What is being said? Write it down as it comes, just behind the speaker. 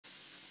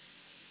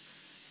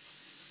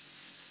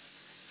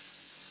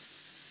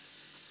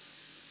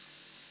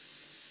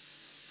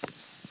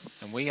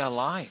And we are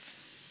live.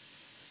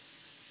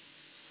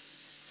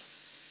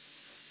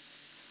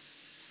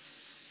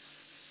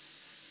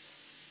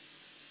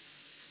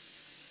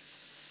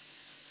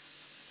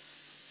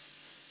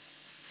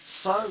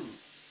 So,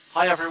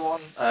 hi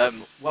everyone,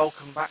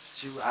 welcome back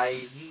to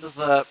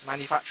another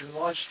manufacturing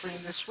live stream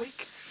this week.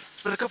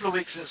 It's been a couple of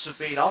weeks since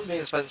we've been on. Me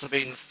and Spence have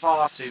been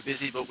far too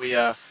busy, but we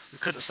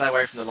couldn't stay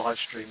away from the live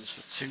streams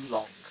for too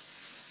long.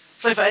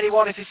 So for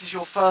anyone, if this is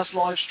your first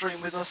live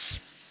stream with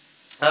us,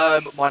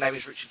 my name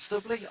is Richard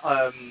Stubley.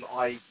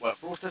 I work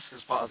for Autodesk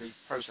as part of the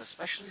Process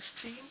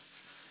Specialist team.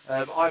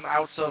 I'm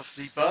out of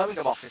the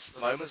Birmingham office at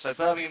the moment, so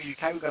Birmingham,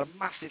 UK, we've got a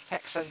massive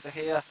tech centre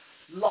here,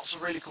 lots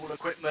of really cool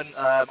equipment.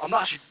 I'm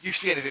not actually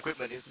used to any of the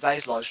equipment in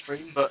today's live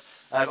stream, but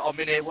I'm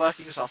in here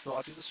working, so I thought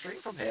I'd do the stream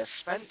from here.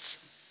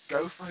 Spence,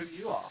 go for who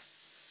you are.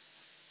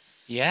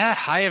 Yeah,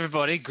 hi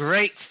everybody.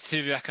 Great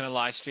to be back on a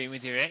live stream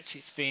with you, Rich.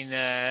 It's been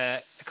a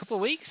couple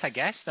of weeks, I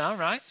guess, now,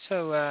 right?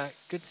 So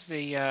good to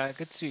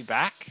be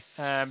back.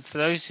 For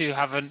those who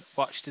haven't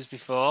watched us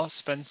before,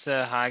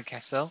 Spencer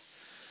Hardcastle.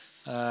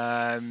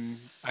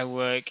 I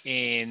work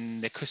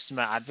in the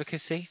customer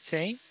advocacy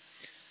team,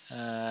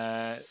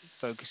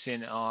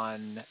 focusing on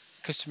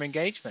customer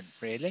engagement,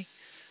 really.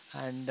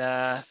 And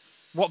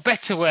what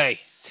better way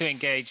to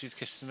engage with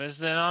customers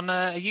than on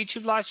a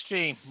YouTube live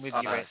stream with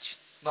you, Rich?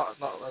 Not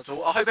at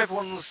all. I hope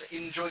everyone's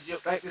enjoyed the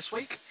update this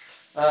week.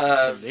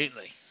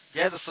 Absolutely.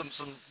 Yeah, there's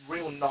some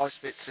real nice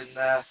bits in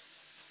there.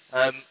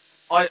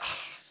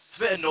 It's a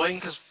bit annoying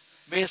because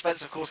me and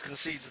Spence, of course, can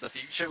see to the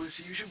future with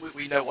Fusion.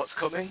 We know what's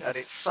coming, and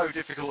it's so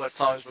difficult at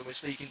times when we're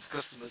speaking to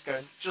customers,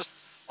 going, just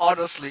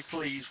honestly,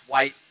 please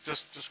wait,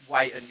 just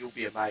wait, and you'll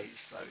be amazed.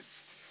 So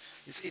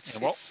it's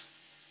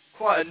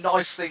quite a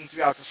nice thing to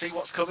be able to see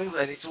what's coming, but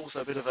then it's also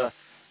a bit of a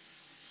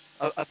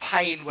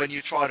pain when you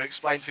try to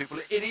explain to people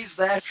it is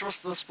there,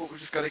 trust us, but we've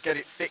just got to get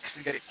it fixed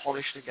and get it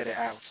polished and get it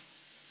out.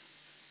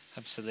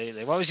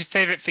 Absolutely. What was your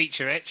favourite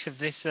feature, Rich, of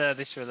this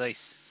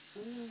release?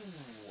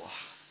 Ooh.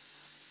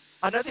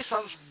 I know this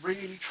sounds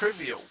really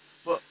trivial,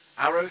 but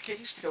arrow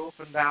keys to go up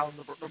and down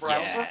the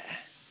browser. Yeah.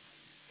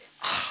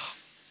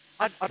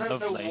 I don't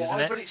Lovely, know why, isn't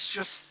it? but it's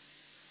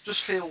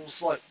just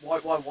feels like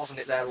why wasn't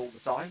it there all the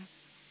time?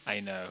 I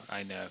know.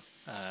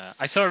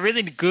 I saw a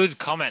really good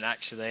comment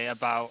actually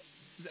about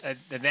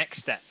the next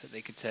step that they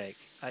could take,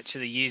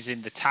 actually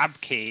using the tab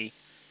key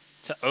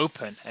to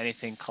open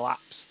anything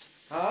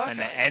collapsed. Oh, okay. And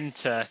then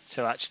enter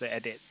to actually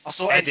edit. I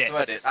saw enter to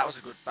edit. That was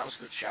a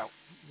good shout.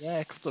 Yeah,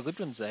 a couple of good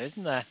ones there,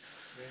 isn't there?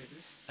 Yeah, it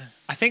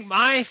is. I think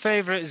my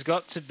favourite has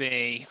got to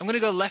be, I'm going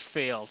to go left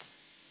field.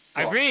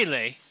 I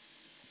really,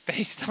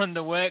 based on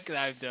the work that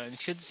I've done,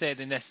 should say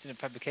the nesting and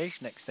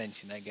fabrication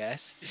extension, I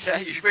guess. Yeah,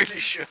 you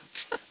really should.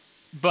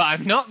 But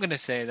I'm not going to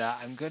say that.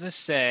 I'm going to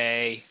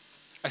say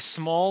a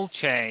small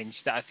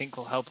change that I think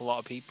will help a lot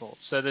of people.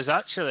 So there's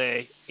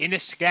actually, in a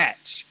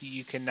sketch,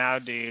 you can now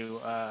do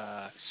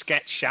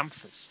sketch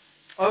chamfers.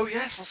 Oh,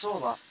 yes, I saw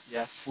that.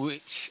 Yes.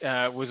 Which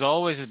was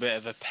always a bit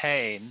of a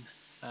pain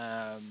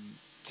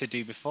to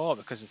do before,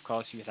 because, of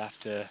course, you'd have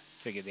to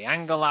figure the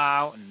angle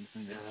out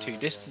and the two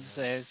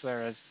distances,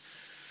 whereas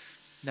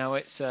now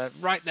it's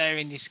right there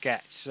in your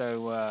sketch.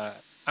 So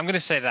I'm going to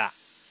say that.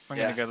 I'm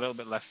going to go a little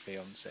bit left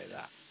field and say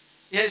that.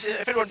 Yeah,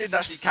 if anyone didn't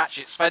actually catch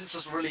it,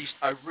 Spencer's released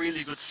a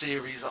really good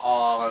series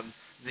on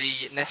the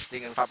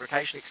nesting and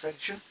fabrication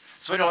extension.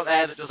 So anyone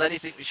there that does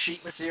anything with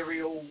sheet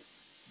material,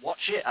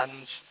 watch it and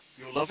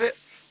you'll love it.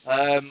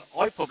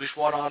 I published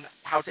one on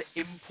how to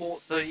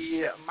import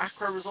the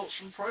macro results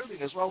from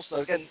probing as well. So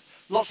again,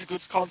 lots of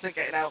good content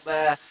getting out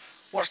there.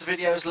 Watch the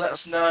videos, let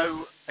us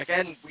know.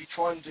 Again, we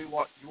try and do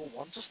what you all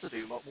want us to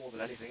do, more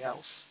than anything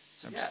else.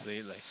 So,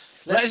 absolutely.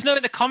 Let us know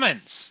in the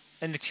comments.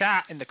 In the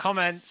chat, in the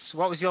comments,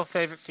 what was your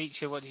favourite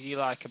feature? What did you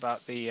like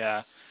about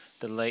the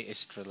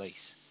latest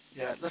release?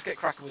 Yeah, let's get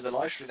cracking with the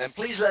live stream then.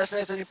 Please let us know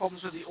if there are any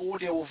problems with the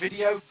audio or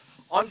video.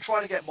 I'm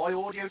trying to get my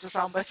audio to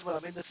sound better when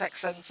I'm in the tech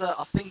centre.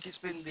 I think it's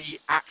been the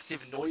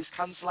active noise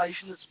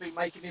cancellation that's been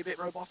making me a bit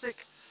robotic.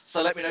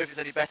 So let me know if it's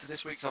any better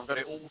this week, so I've got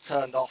it all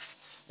turned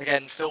off.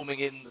 Again,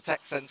 filming in the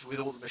tech centre with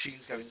all the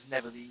machines going is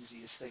never the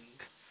easiest thing.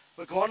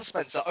 But go on,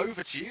 Spencer,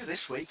 over to you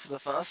this week for the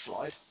first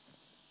slide.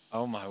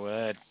 Oh my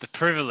word, the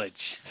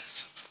privilege.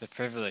 The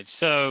privilege.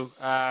 So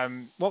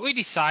what we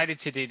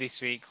decided to do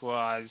this week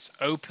was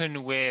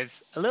open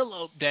with a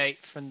little update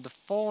from the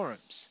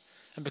forums.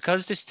 And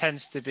because this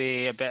tends to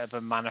be a bit of a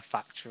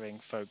manufacturing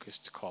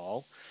focused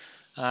call,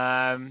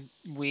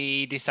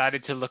 we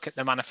decided to look at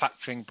the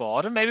manufacturing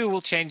board, and maybe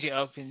we'll change it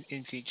up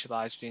in future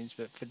live streams,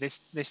 but for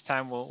this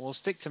time we'll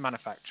stick to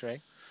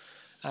manufacturing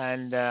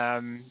and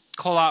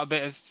call out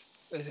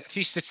a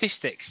few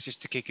statistics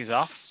just to kick us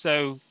off.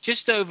 So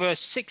just over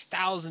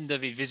 6,000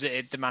 of you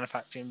visited the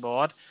manufacturing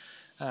board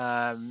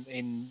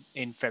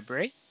in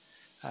February,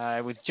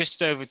 with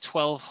just over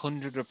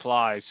 1,200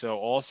 replies. So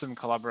awesome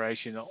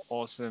collaboration,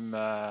 awesome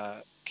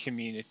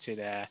community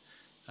there,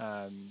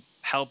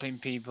 helping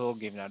people,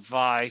 giving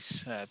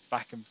advice,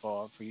 back and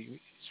forth.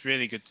 It's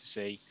really good to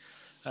see.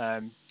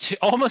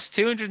 Almost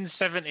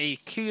 270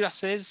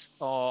 kudos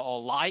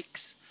or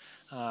likes.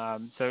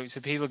 So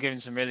people giving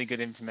some really good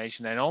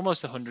information and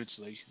almost 100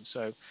 solutions.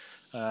 So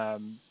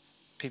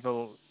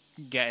people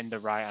getting the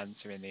right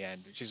answer in the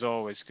end, which is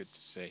always good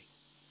to see.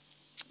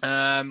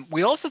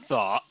 We also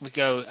thought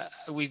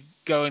we'd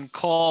go and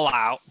call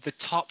out the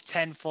top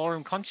 10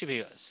 forum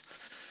contributors.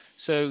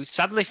 So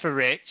sadly for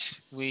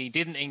Rich, we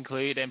didn't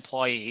include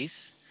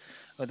employees.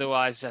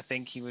 Otherwise, I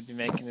think he would be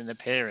making an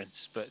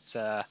appearance. But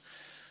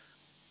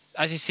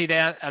as you see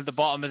there at the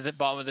bottom of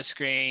the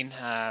screen,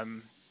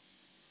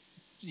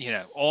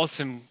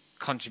 awesome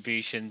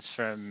contributions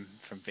from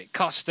Vic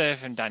Costa,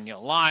 from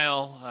Daniel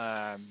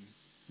Lyle,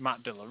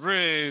 Matt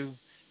DeLaRue,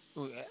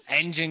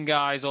 Engine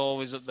Guy's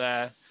always up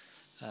there.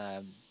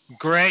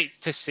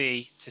 Great to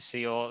see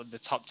all the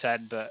top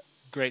 10, but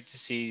great to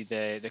see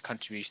the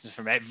contributions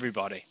from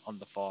everybody on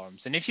the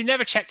forums. And if you've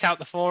never checked out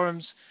the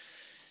forums,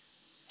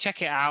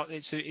 check it out.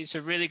 It's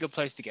a really good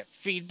place to get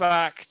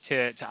feedback,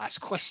 to ask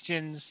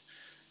questions.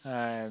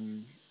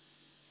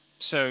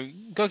 So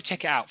go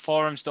check it out.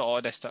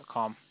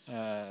 Forums.autodesk.com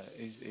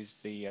is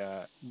the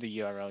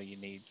URL you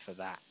need for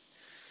that.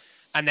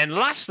 And then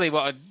lastly,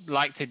 what I'd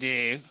like to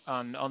do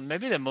on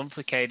maybe the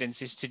monthly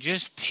cadence is to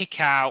just pick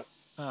out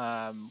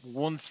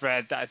one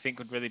thread that I think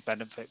would really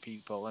benefit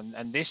people.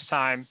 And this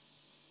time,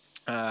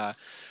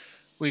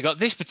 we got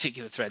this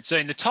particular thread. So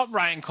in the top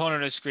right-hand corner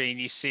of the screen,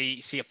 you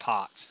see a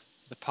part.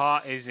 The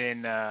part is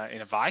in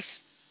a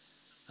vise,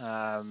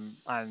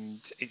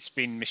 and it's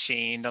been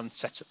machined on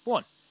setup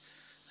 1.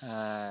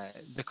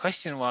 The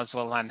question was,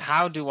 well, and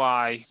how do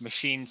I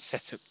machine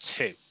setup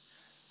 2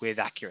 with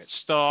accurate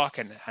stock,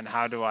 and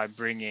how do I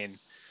bring in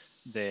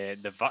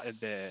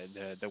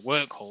the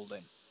work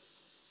holding?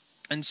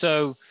 And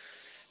so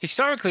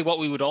historically, what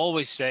we would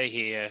always say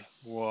here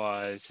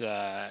was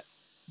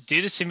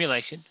do the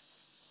simulation,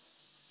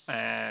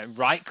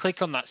 right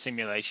click on that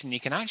simulation.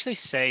 You can actually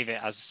save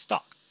it as a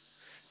stock.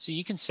 So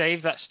you can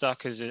save that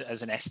stock as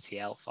an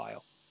STL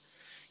file.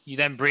 You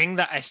then bring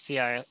that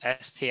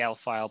STL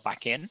file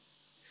back in,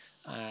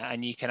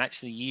 and you can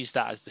actually use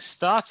that as the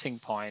starting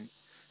point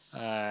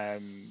for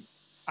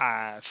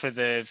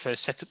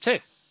setup 2.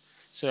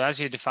 So as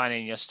you're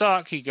defining your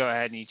stock, you go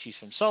ahead and you choose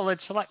from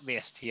solid, select the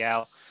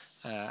STL,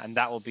 and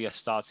that will be a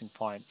starting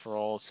point for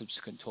all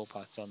subsequent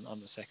toolpaths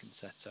on the second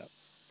setup.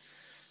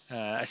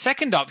 A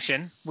second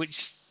option,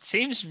 which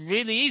seems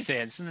really easy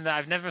and something that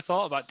I've never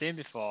thought about doing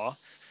before,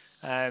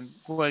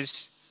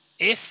 was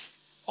if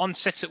on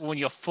setup 1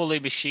 you're fully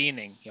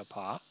machining your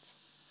part,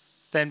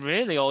 then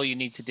really all you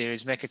need to do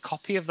is make a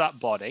copy of that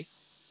body,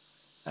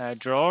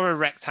 draw a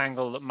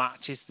rectangle that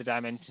matches the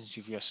dimensions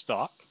of your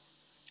stock,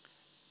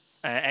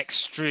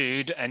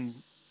 extrude and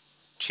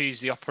choose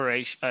the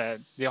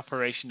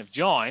operation of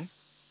join,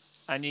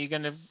 and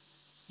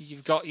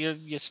you've got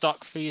your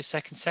stock for your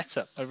second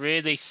setup. A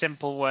really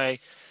simple way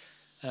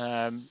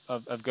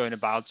of going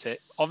about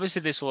it.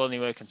 Obviously, this will only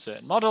work on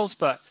certain models,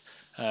 but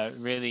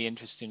really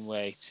interesting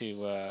way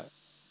to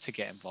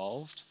get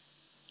involved.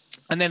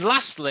 And then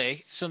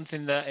lastly,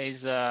 something that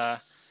is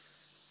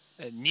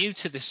new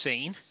to the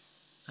scene,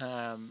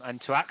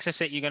 and to access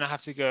it, you're going to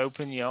have to go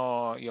open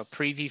your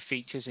preview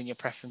features and your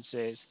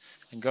preferences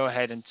and go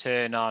ahead and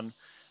turn on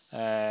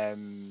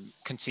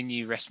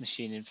continue rest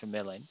machining for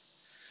milling.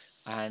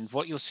 And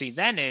what you'll see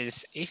then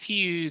is if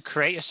you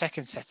create a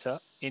second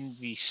setup in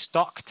the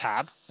stock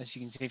tab, as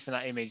you can see from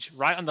that image,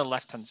 right on the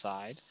left-hand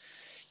side,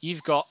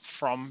 you've got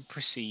from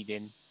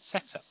preceding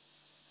setup.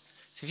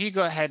 So if you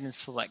go ahead and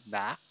select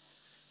that,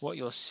 what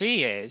you'll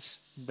see is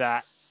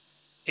that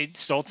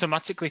it's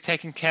automatically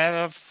taken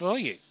care of for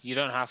you. You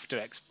don't have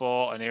to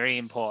export and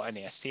re-import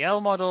any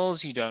STL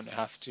models. You don't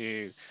have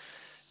to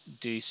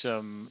do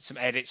some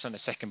edits on the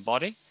second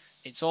body.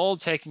 It's all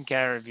taken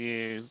care of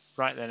you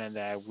right then and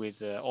there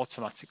with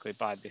automatically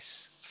by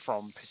this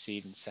from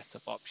preceding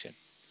setup option.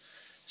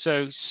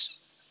 So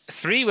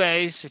 3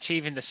 ways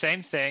achieving the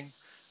same thing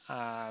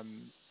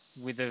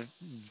with a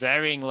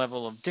varying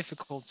level of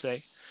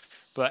difficulty.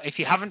 But if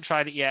you haven't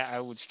tried it yet, I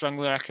would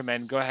strongly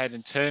recommend go ahead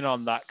and turn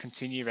on that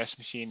continue rest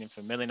machining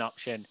for milling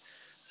option.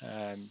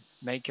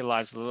 Make your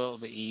lives a little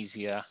bit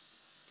easier,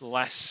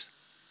 less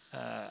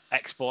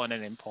exporting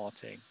and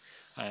importing,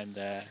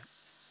 and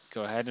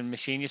go ahead and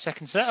machine your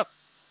second setup.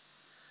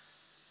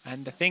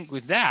 And I think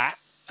with that,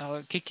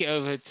 I'll kick it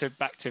over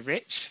back to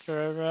Rich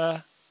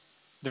for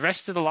the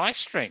rest of the live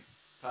stream.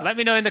 Perfect. Let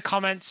me know in the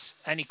comments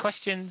any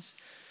questions,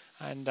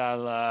 and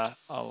I'll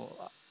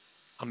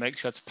make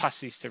sure to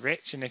pass these to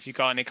Rich. And if you've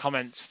got any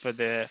comments for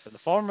the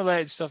forum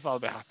related stuff, I'll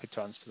be happy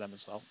to answer them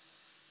as well.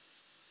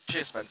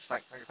 Cheers, Spence.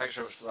 Thanks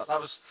very much for that. That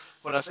was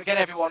well. Again,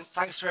 everyone.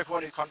 Thanks to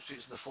everyone who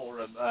contributes to the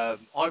forum.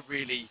 I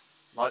really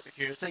like the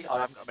community. I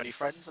haven't got many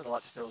friends, and I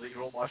like to feel that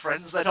you're all my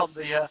friends. Then on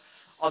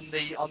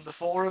the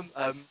forum,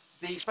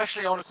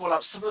 especially I want to call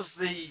out some of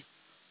the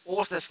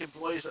Autodesk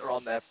employees that are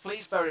on there.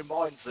 Please bear in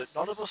mind that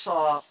none of us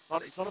are.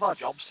 It's none of our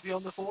jobs to be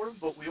on the forum,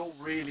 but we all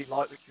really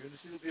like the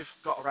community that we've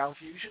got around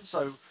Fusion.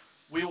 So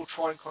we all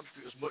try and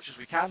contribute as much as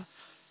we can.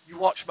 You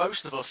watch,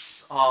 most of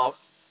us are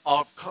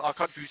are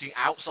contributing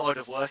outside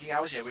of working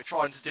hours. We're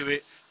trying to do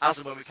it as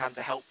and when we can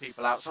to help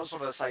people out. So I just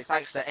want to say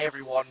thanks to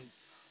everyone,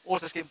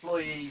 Autodesk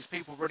employees,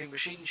 people running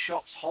machine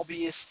shops,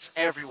 hobbyists,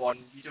 everyone.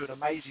 You do an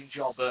amazing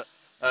job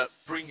at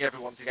bringing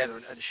everyone together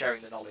and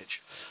sharing the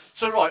knowledge.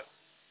 So right,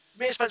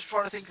 me and Spencer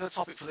were trying to think of a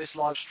topic for this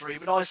live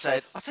stream, and I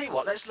said, I'll tell you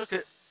what, let's look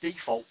at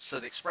defaults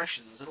and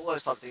expressions and all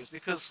those type of things,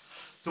 because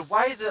the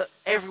way that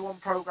everyone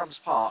programs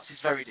parts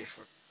is very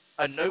different,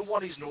 and no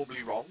one is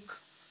normally wrong.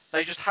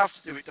 They just have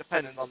to do it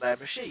depending on their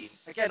machine.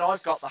 Again,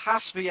 I've got the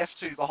HAS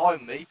VF2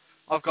 behind me,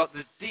 I've got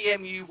the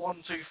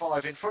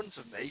DMU125 in front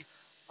of me,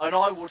 and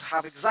I would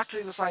have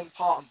exactly the same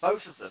part on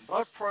both of them, but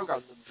I've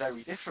programmed them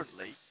very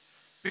differently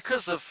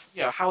because of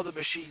how the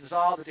machines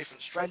are, the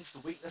different strengths, the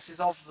weaknesses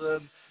of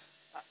them.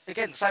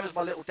 Again, same as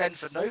my little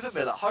Denford Nova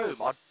mill at home,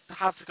 I'd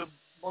have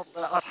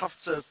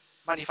to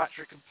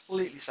manufacture it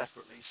completely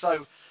separately.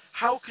 So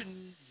how can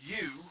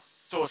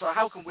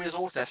how can we as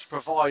Autodesk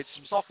provide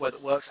some software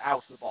that works out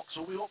of the box?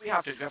 So what we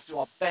have to do is we have to do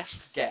our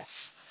best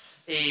guess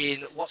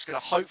in what's going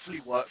to hopefully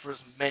work for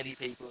as many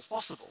people as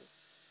possible.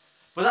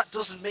 But that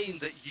doesn't mean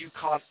that you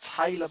can't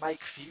tailor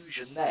make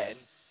Fusion then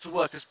to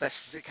work as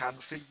best as it can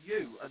for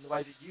you and the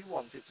way that you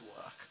want it to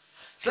work.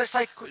 So let's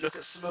take a quick look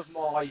at some of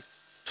my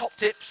top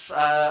tips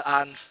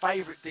and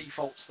favourite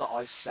defaults that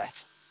I've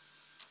set.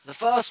 The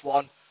first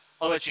one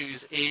I'm going to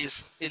choose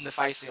is in the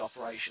facing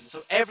operation.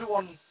 So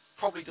everyone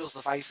probably does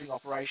the facing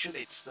operation.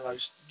 It's the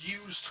most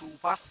used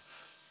toolpath,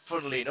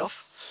 funnily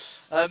enough.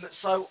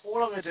 So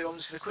all I'm going to do, I'm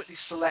just going to quickly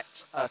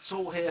select a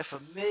tool here for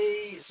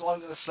me. So I'm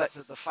going to select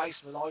the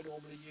face mill I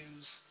normally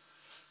use.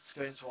 Let's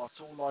go into our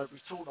tool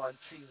library. Tool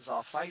 19 is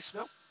our face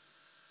mill.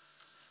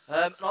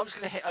 And I'm just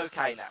going to hit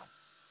OK now.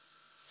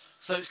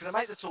 So it's going to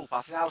make the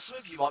toolpath. Now some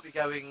of you might be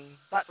going,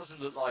 that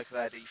doesn't look like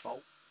their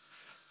default.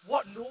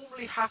 What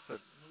normally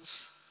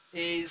happens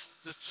is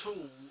the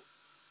tool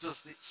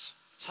does its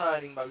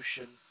turning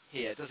motion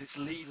here, does its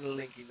leading and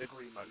linking the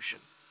green motion.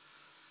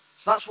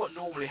 So that's what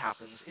normally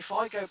happens. If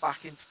I go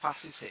back into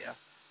passes here,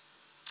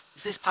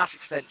 it's this pass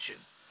extension.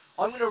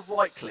 I'm going to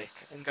right click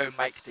and go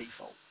make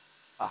default.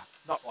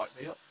 Not right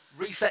click,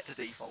 reset to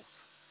default.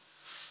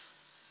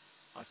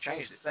 I've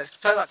changed it. Let's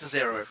turn that to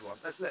 0, everyone.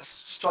 Let's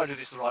just try and do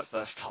this the right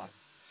first time.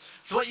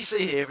 So what you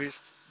see here is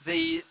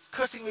the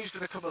cutting move's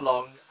going to come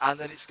along and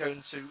then it's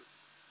going to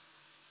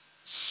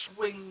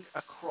swing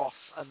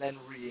across and then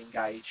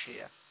re-engage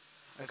here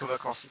and come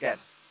across again.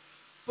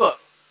 But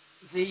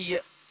the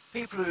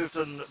people who have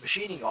done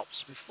machining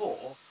ops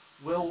before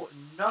will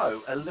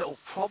know a little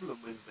problem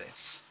with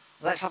this.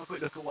 Let's have a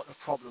quick look at what the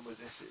problem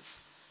with this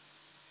is.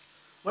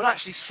 We'll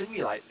actually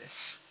simulate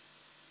this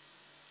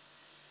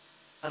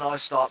and I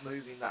start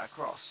moving that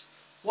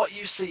across. What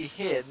you see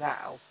here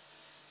now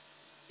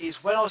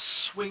is when I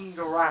swing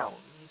around,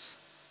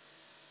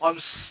 I'm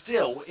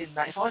still in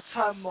that. If I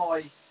turn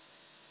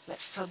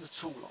let's turn the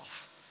tool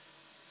off.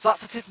 So that's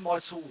the tip of my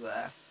tool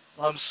there.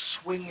 And I'm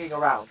swinging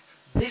around.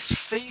 This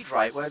feed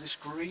rate, where this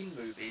green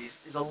move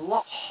is a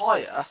lot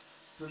higher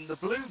than the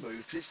blue move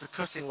because it's the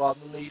cutting rather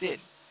than the lead in.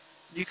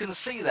 You can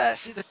see there,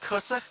 see the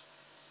cutter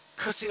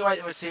cutting away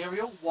the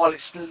material while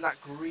it's still in that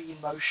green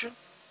motion.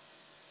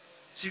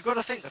 So you've got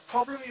to think the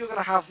problem you're going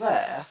to have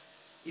there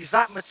is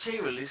that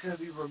material is going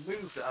to be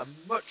removed at a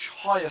much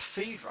higher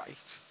feed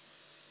rate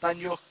than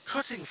your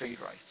cutting feed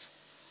rate.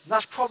 And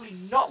that's probably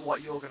not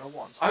what you're going to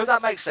want. I hope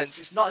that makes sense.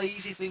 It's not an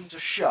easy thing to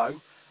show,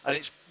 and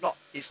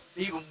it's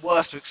even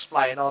worse to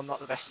explain. I'm not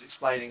the best at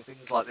explaining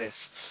things like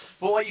this.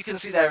 But what you can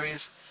see there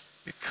is,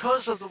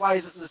 because of the way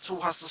that the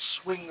tool has to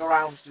swing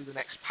around to do the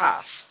next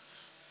pass,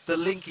 the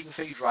linking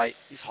feed rate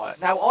is higher.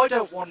 Now, I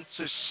don't want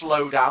to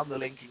slow down the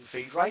linking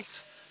feed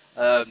rate,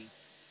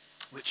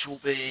 which will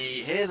be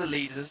here, the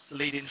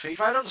lead-in feed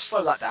rate. I don't want to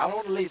slow that down. I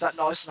want to leave that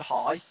nice and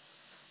high.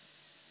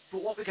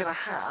 But what we're going to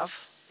have,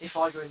 if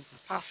I go into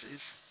the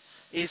passes,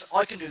 is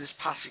I can do this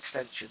pass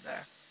extension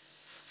there.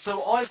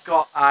 So I've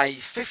got a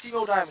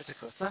 50mm diameter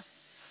cutter.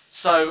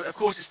 So of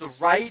course it's the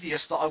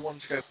radius that I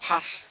want to go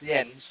past the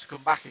ends to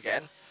come back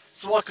again.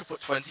 So I could put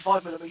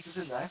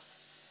 25mm in there.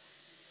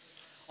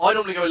 I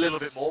normally go a little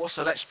bit more,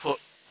 so let's put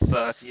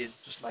 30 in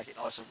just to make it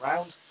nice and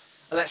round.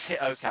 And let's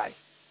hit OK.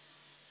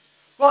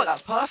 Right,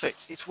 that's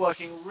perfect. It's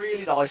working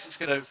really nice.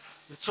 The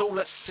tool,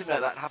 let's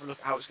simulate that and have a look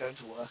at how it's going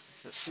to work.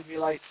 Let's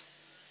simulate.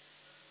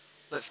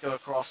 Let's go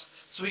across.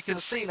 So we can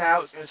see now,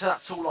 going to turn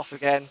that tool off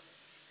again,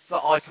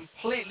 that I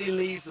completely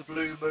leave the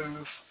blue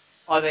move.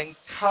 I then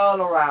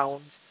curl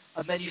around,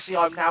 and then you see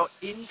I'm now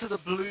into the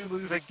blue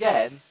move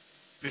again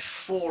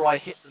before I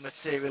hit the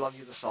material on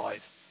the other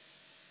side.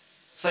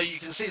 So you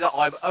can see that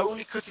I'm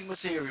only cutting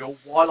material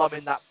while I'm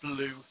in that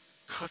blue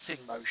cutting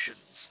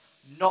motions,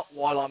 not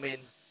while I'm in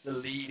the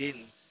lead in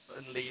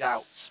and lead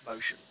out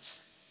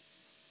motions.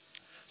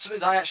 Something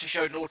that I actually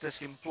showed an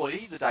Autodesk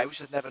employee the day,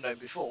 which I'd never known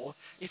before.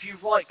 If you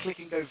right click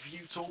and go view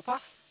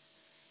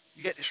toolpath,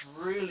 you get this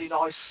really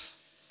nice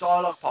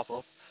dialog pop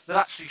up that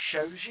actually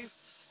shows you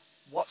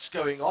what's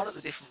going on at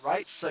the different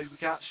rates. So we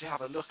can actually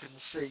have a look and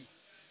see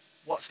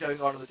what's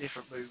going on in the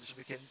different moves.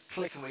 We can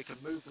click and we can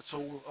move the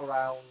tool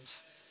around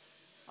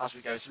as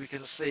we go, so we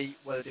can see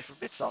where the different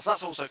bits are. So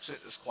that's also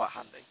that's quite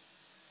handy.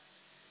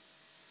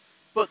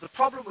 But the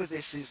problem with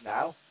this is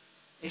now,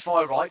 if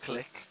I right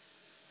click,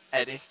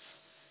 edit,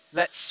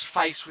 let's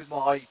face with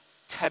my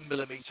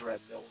 10mm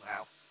end mill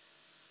now.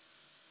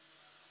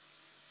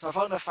 So if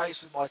I'm going to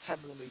face with my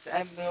 10mm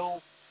end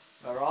mill,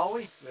 where are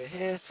we? We're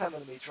here,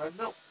 10mm end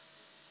mill.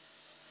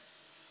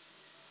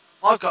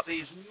 I've got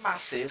these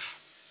massive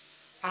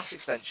pass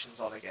extensions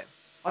on again.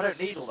 I don't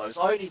need all those,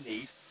 I only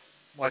need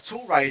my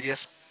tool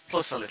radius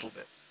plus a little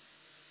bit.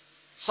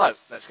 So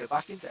let's go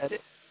back into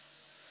edit.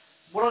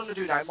 What I'm going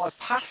to do now, my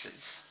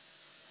passes,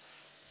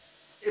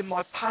 in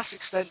my pass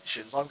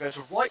extensions, I'm going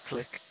to right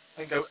click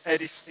and go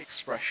edit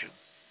expression.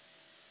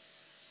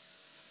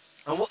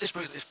 And what this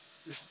brings is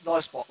this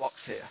nice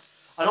box here.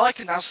 And I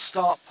can now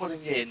start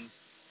putting in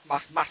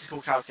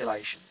mathematical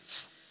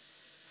calculations.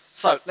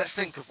 So let's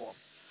think of one.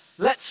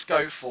 Let's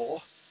go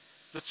for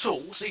the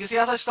tool. So you can see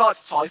as I start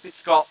to type,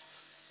 it's got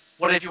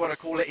whatever you want to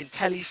call it,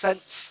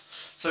 IntelliSense.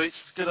 So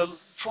it's going to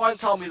try and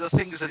tell me the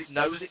things that it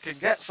knows it can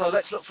get. So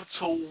let's look for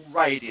tool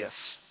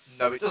radius.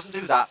 No, it doesn't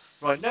do that,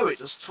 but I know it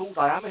does tool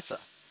diameter.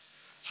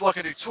 So I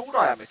can do tool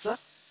diameter.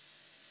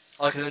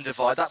 I can then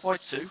divide that by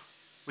 2,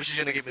 which is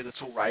going to give me the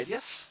tool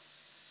radius.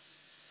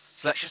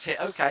 So let's just hit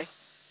OK.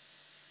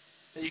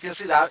 And you can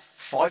see that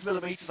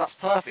 5mm, that's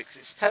perfect, because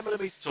it's a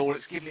 10mm tool,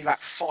 it's giving me back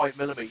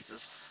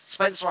 5mm.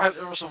 Spencer, I hope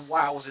there are some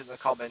wows in the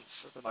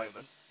comments at the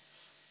moment.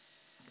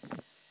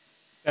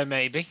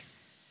 Maybe.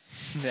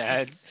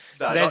 No,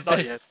 No,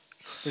 not yet.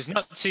 There's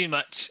not too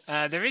much.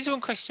 There is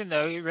one question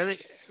though, really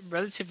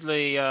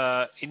relatively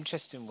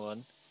interesting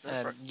one.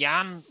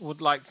 Jan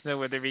would like to know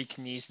whether he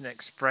can use an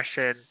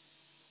expression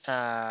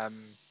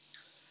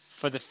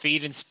for the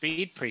feed and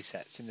speed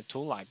presets in the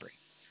tool library.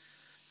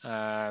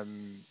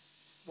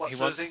 What,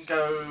 so does it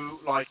go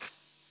like...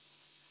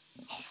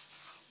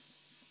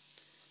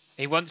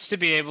 He wants to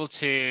be able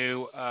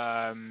to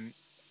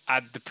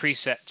add the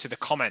preset to the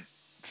comment,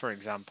 for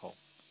example.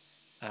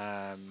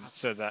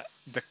 So that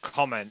the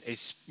comment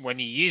is, when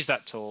you use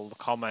that tool, the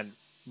comment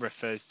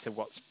refers to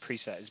what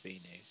preset is being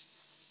used.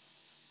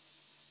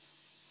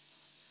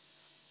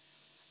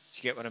 Do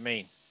you get what I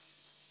mean?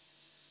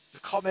 The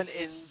comment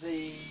in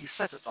the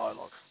setup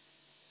dialog.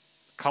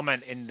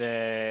 Comment in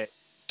the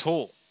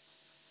tool.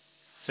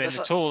 So in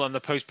the tool on the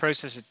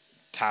post-processor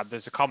tab,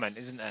 there's a comment,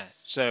 isn't there?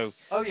 So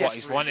what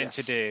he's wanting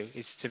to do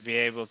is to be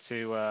able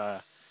to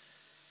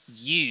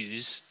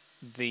use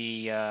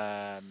the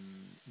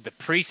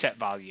preset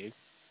value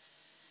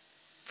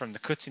from the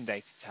cutting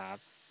data tab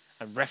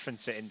and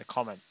reference it in the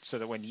comment, so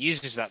that when he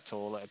uses that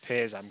tool, it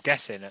appears, I'm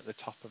guessing, at the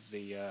top of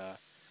the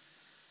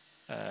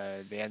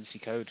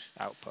NC code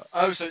output.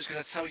 Oh, so it's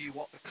going to tell you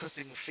what the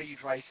cutting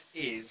feed rate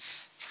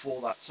is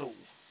for that tool.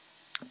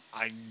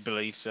 I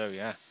believe so,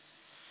 yeah.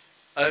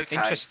 Okay.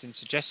 Interesting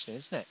suggestion,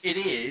 isn't it? It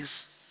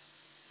is.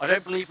 I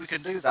don't believe we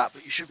can do that,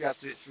 but you should be able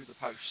to do it through the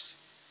post.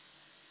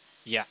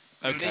 Yeah.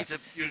 Okay.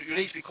 You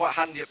need to be quite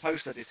handy at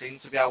post editing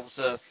to be able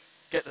to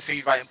get the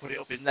feed rate and put it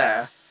up in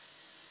there.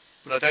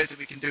 But I don't think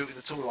we can do it with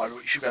the tool library,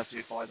 but you should be able to do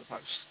it via the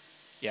post.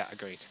 Yeah,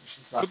 agreed.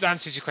 Hope that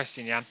answers your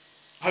question, Jan.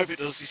 I hope it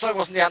does. It certainly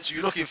wasn't the answer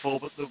you're looking for,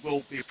 but there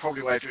will be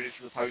probably a way of doing it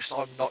through the post.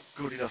 I'm not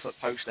good enough at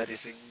post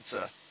editing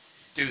to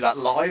do that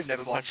live,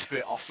 never mind do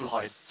it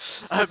offline.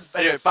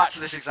 Anyway, back to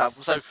this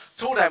example. So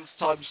tool length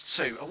times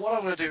 2, and what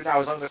I'm going to do now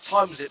is I'm going to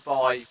times it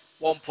by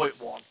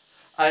 1.1,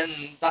 and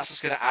that's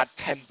just going to add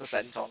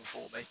 10% on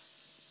for me.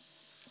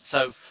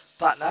 So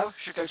that now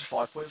should go to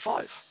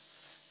 5.5.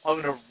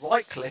 I'm going to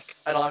right click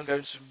and I'm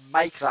going to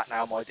make that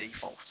now my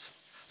default.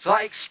 So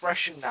that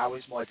expression now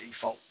is my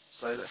default.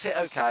 So let's hit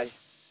OK.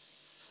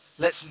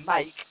 Let's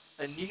make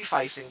a new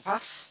facing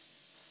pass.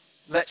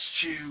 Let's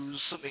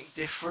choose something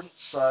different.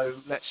 So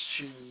let's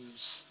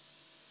choose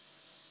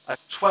a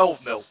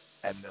 12mm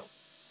end mill.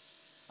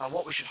 And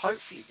what we should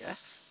hopefully get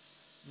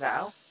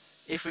now,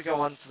 if we go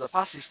on to the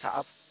passes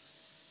tab,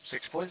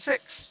 6.6.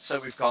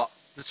 So we've got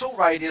the tool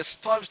radius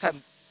times 10,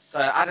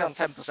 added on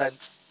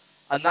 10%,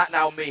 and that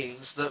now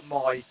means that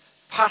my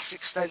pass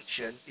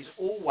extension is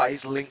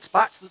always linked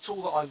back to the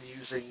tool that I'm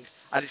using,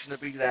 and it's going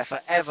to be there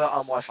forever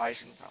on my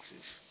facing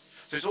passes.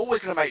 So it's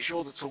always going to make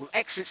sure the tool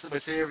exits the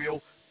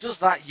material, does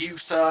that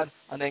U-turn,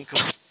 and then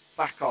comes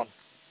back on.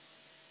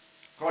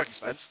 Crikey,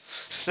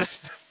 Spence.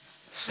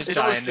 It's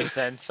dying this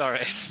end, sorry,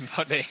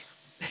 everybody.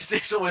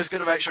 It's always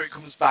going to make sure it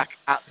comes back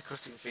at the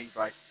cutting feed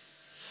rate.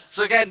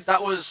 So again,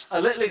 that was a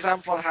little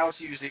example on how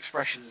to use the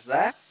expressions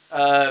there.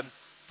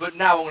 But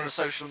now I'm going to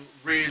show some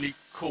really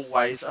cool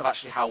ways of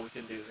actually how we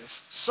can do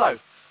this. So,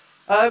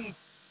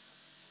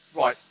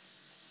 right,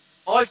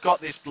 I've got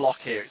this block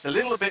here. It's a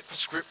little bit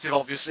prescriptive,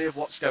 obviously, of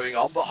what's going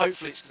on, but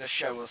hopefully it's going to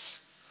show us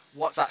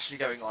what's actually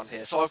going on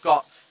here. So I've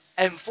got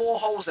M4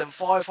 holes,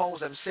 M5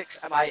 holes, M6,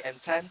 M8,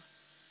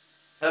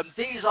 M10.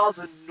 These are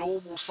the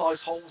normal size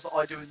holes that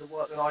I do in the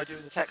work that I do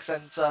in the tech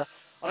centre.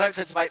 I don't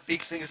tend to make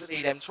big things that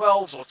need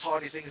M12s or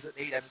tiny things that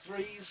need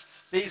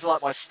M3s. These are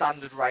like my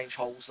standard range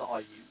holes that I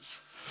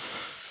use.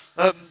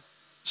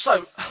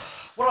 So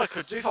what I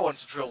could do if I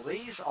wanted to drill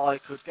these, I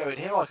could go in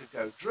here, I could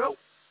go drill.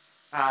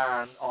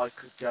 and I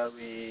could go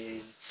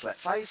in select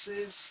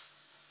faces,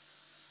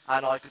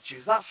 and I could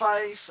choose that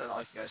face, and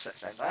I could go select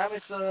same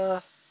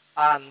diameter,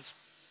 and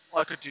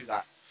I could do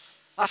that.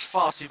 That's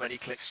far too many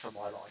clicks for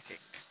my liking.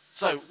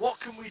 So what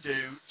can we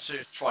do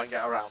to try and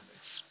get around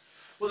this?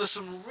 Well, there's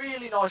some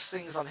really nice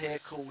things on here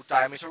called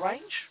diameter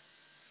range.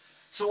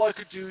 So I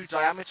could do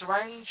diameter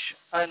range,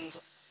 and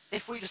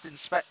if we just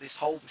inspect this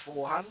hole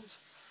beforehand,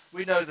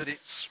 we know that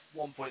it's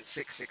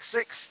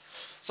 1.666.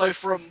 So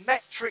for a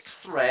metric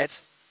thread,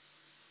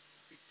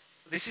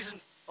 this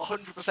isn't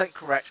 100%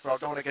 correct, but I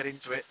don't want to get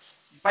into it.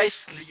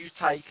 Basically, you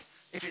take,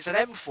 if it's an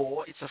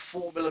M4, it's a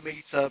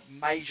 4mm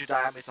major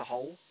diameter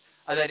hole,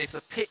 and then if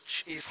the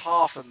pitch is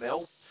 0.5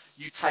 mil,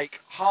 you take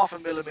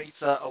 0.5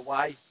 millimeter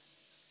away,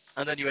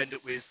 and then you end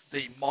up with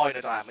the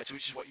minor diameter,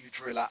 which is what you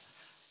drill at.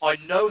 I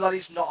know that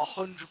is not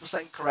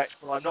 100% correct,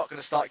 but I'm not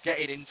going to start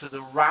getting into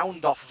the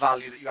round off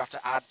value that you have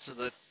to add to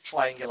the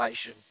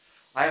triangulation.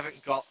 I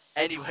haven't got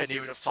anywhere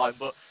near enough time,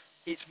 but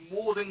it's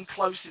more than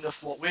close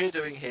enough what we're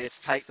doing here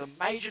to take the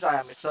major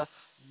diameter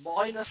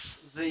minus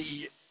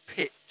the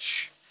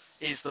pitch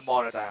is the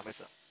minor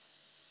diameter.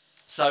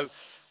 So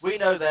we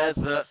know there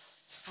that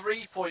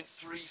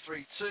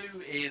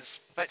 3.332 is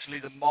effectively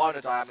the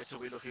minor diameter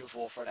we're looking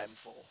for an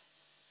M4.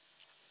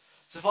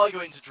 So if I go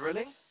into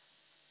drilling,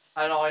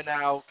 and I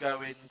now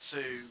go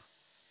into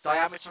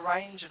diameter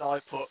range, and I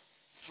put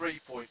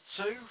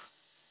 3.2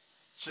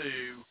 to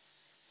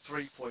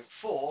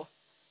 3.4,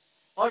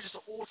 I just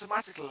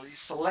automatically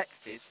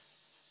selected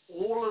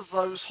all of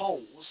those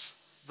holes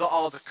that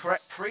are the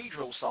correct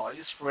pre-drill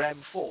size for an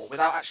M4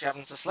 without actually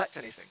having to select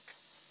anything.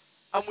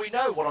 And we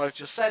know what I've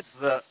just said,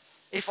 that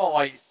if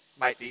I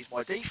make these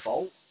my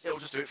default, it'll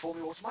just do it for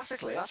me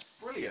automatically. That's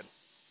brilliant.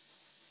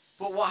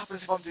 But what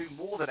happens if I'm doing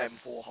more than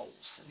M4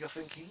 holes? And you're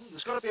thinking,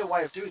 there's got to be a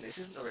way of doing this,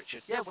 isn't there,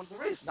 Richard? Yeah, well,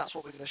 there is, and that's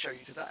what we're going to show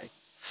you today.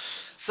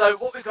 So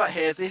what we've got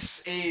here,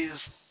 this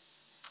is,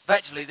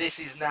 effectively, this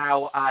is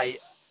now a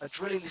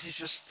drilling. This is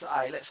just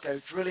a, let's go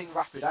drilling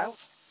rapid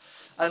out,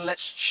 and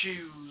let's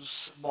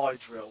choose my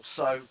drill.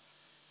 So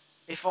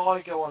if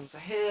I go onto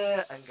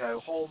here and go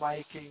hole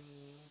making,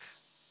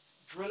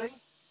 drilling,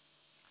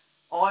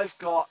 I've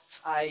got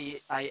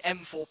a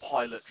M4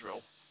 pilot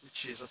drill,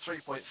 which is a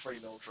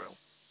 3.3mm drill.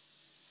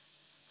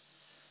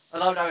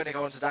 And I'm now going to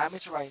go into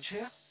diameter range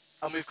here,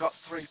 and we've got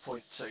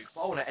 3.2,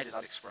 but I want to edit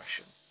that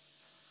expression.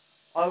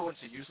 I want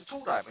to use the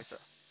tool diameter.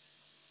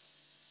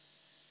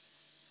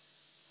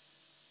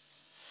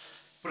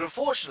 But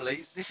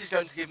unfortunately, this is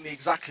going to give me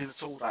exactly the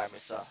tool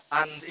diameter.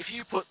 And if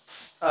you put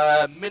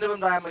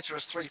minimum diameter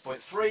as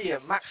 3.3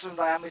 and maximum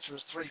diameter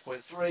as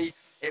 3.3,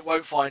 it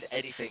won't find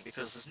anything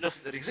because there's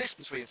nothing that exists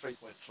between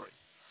 3.3.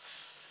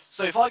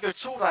 So if I go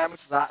tool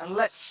diameter that, and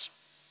let's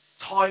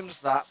times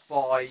that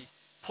by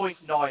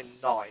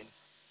 0.99.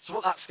 So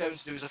what that's going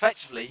to do is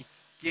effectively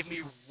give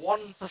me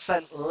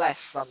 1%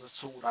 less than the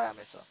tool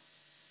diameter.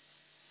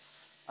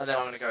 And then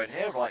I'm going to go in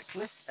here, right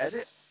click,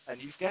 edit,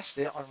 and you've guessed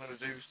it, I'm going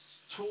to do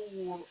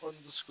tool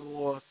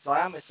underscore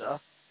diameter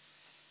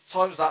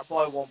times that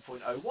by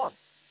 1.01.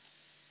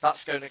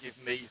 That's going to give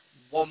me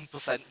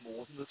 1%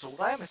 more than the tool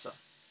diameter.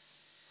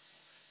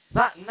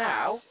 That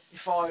now,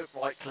 if I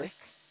right click,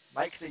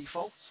 make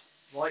default,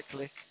 right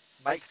click,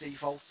 make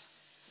default,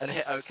 and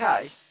hit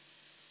OK,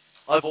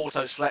 I've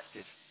auto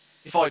selected.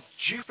 If I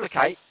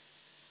duplicate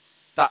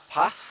that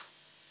path,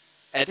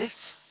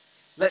 edit,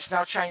 let's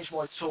now change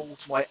my tool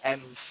to my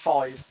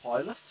M5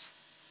 pilot.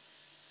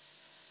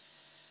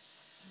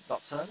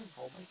 Dot turning,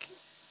 hole making.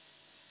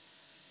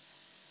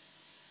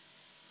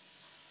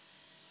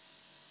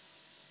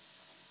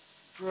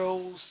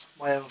 Drills,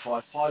 my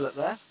M5 pilot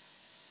there.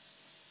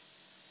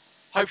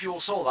 Hope you all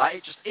saw that.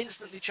 It just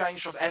instantly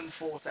changed from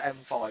M4 to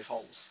M5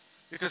 holes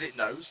because it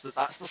knows that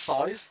that's the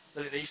size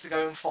that it needs to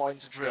go and find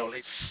to drill.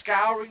 It's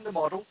scouring the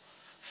model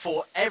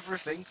for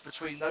everything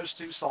between those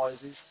two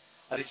sizes,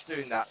 and it's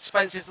doing that.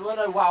 Spencer, if there were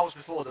no wows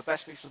before, there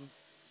best be some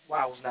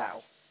wows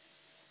now.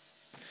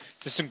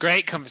 There's some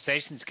great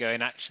conversations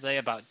going actually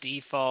about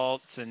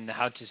defaults and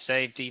how to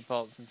save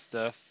defaults and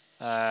stuff.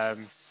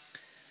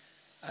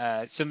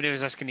 Somebody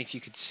was asking if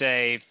you could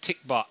save tick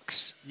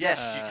box.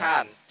 Yes, you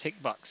can.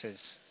 Tick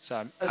boxes. So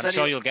I'm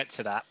sure you'll get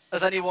to that.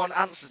 Has anyone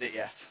answered it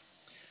yet?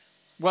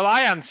 Well,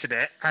 I answered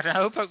it, and I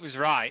hope I was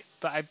right.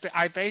 But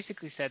I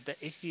basically said that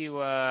if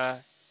you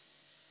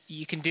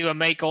you can do a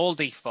make all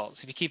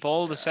defaults. If you keep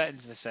all the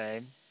settings the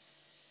same,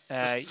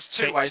 there's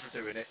two ways of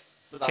doing it.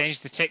 Change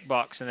the tick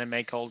box and then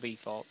make all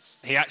defaults.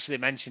 He actually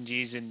mentioned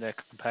using the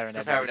compare and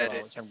edit, as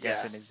well, which I'm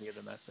guessing is the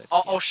other method.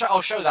 I'll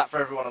show that for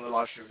everyone on the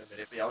live stream in a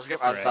minute. But yeah, I was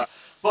getting to that.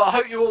 But I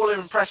hope you all are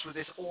impressed with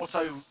this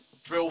auto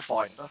drill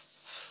finder.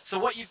 So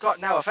what you've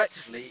got now,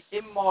 effectively,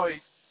 in my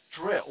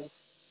drill,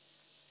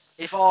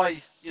 if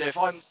I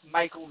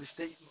make all this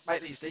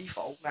make these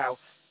default now,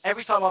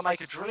 every time I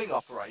make a drilling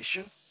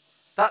operation,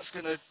 that's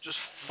going to just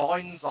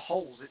find the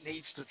holes it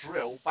needs to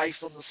drill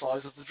based on the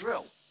size of the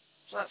drill.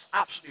 So that's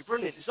absolutely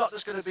brilliant. It's not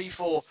just going to be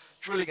for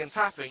drilling and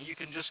tapping. You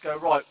can just go,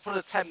 right, put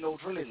a 10mm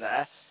drill in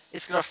there.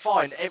 It's going to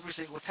find every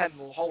single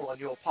 10mm hole on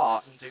your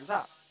part and do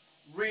that.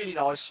 Really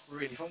nice,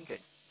 really funky.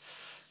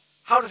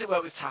 How does it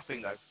work with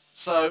tapping though?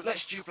 So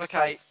let's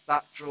duplicate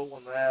that drill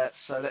one there.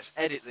 So let's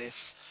edit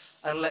this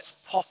and let's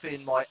pop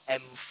in my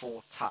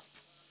M4 tap.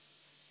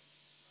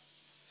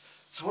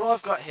 So what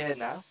I've got here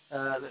now,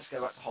 let's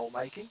go back to hole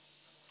making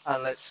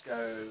and let's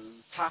go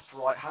tap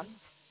right hand.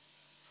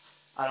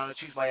 And I'm going to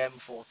choose my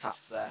M4 tap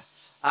there.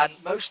 And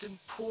most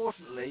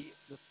importantly,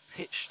 the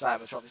pitch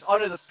diameter of this. I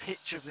know the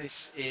pitch of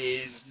this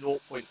is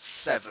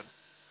 0.7.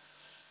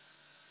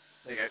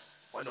 There you go,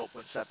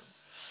 0.7.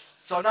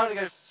 So I'm now going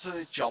to go to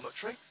the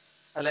geometry,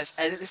 and let's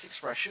edit this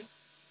expression.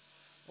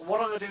 And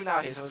what I'm going to do now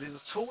is I'm going to do the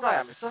tool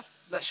diameter.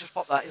 Let's just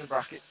pop that in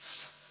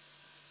brackets.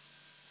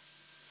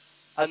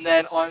 And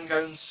then I'm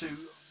going to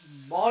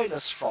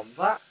minus from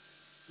that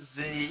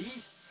the,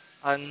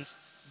 and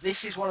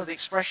this is one of the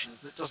expressions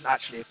that doesn't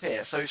actually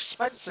appear. So if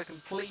Spencer can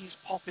please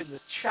pop in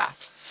the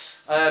chat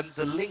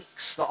the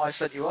links that I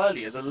sent you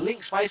earlier. The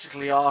links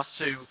basically are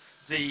to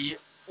the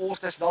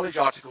Autodesk knowledge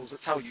articles that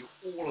tell you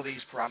all of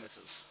these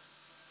parameters.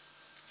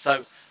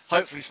 So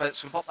hopefully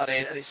Spencer can pop that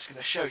in and it's going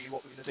to show you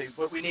what we're going to do.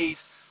 But we need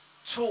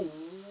tool,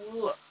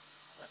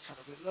 let's have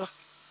a quick look.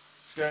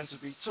 It's going to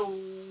be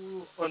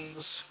tool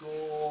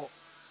underscore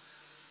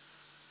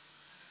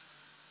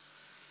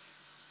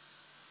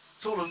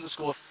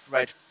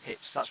thread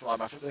pitch. That's what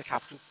I'm after with a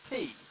capital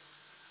P.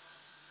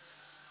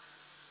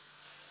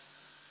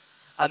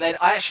 And then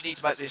I actually need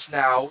to make this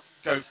now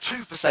go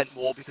 2%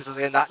 more because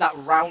again that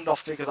round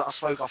off figure that I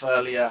spoke of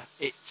earlier,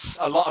 it's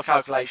a lot of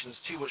calculations,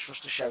 too much for us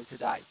to show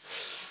today.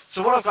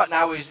 So what I've got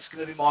now is it's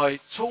going to be my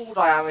tool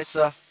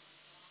diameter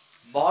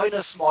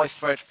minus my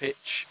thread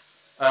pitch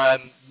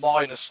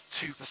minus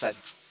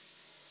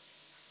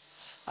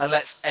 2%. And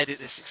let's edit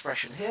this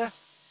expression here.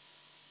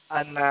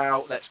 And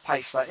now let's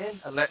paste that in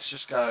and let's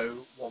just go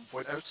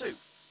 1.02.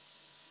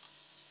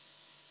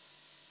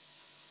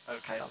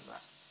 Okay on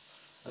that.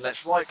 And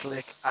let's right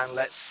click and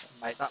let's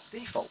make that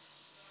default.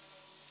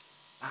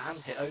 And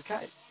hit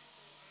OK.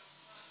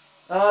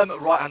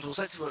 Right hand all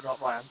set to it,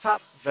 not right hand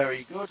tap.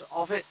 Very good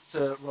of it.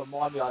 To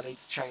remind me I need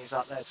to change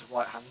that there to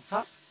right hand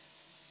tap.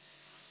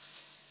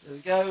 There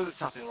we go,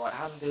 tapping right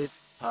handed.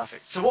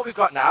 Perfect. So what we've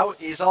got now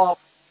is our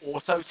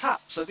auto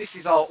tap. So this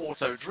is our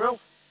auto drill.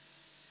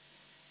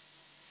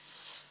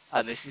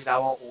 And this is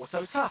now our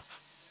auto tap.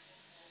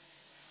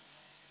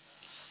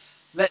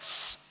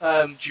 Let's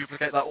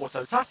duplicate that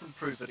auto tap and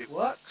prove that it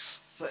works.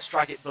 So let's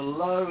drag it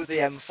below the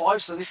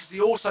M5. So this is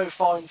the auto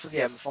find for the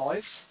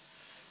M5s.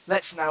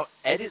 Let's now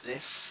edit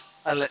this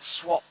and let's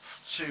swap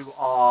to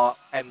our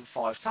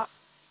M5 tap.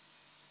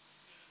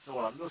 So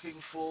what I'm looking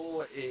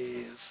for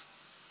is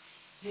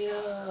here,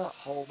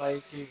 hole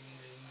making,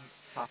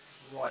 tap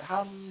right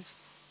hand,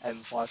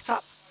 M5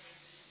 tap.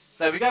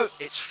 There we go,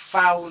 it's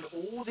found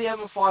all the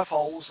M5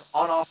 holes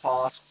on our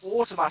part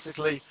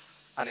automatically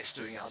and it's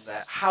doing it on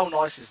there. How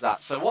nice is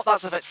that? So what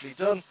that's effectively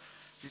done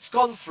is it's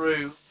gone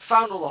through,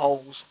 found all the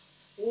holes,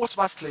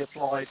 automatically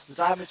applied the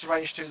diameter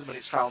range to them and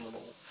it's found them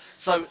all.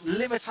 So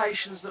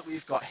limitations that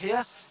we've got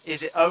here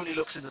is it only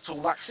looks in the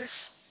tool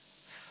axis.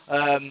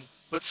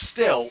 But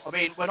still, I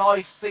mean, when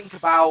I think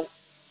about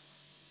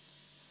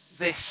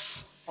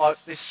this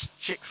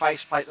chick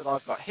faceplate that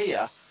I've got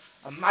here,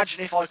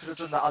 imagine if I could have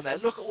done that on there.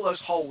 Look at all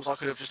those holes I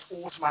could have just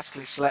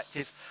automatically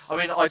selected. I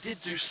mean, I did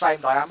do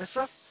same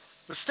diameter,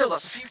 but still,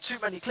 that's a few too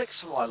many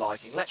clicks for my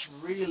liking. Let's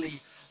really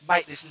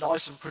make this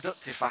nice and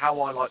productive for how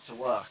I like to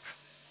work.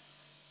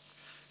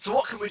 So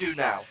what can we do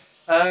now?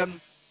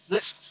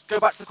 Let's go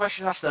back to the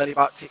question asked earlier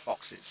about tick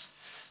boxes.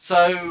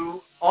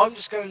 So I'm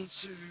just going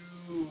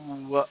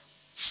to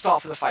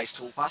start with the face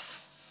toolpath.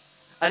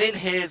 And in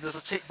here, there's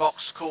a tick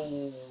box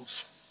called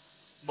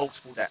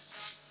multiple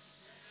depths.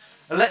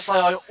 And let's say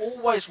I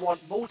always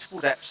want multiple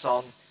depths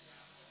on,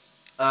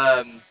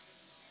 and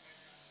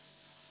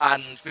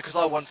because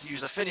I want to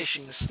use a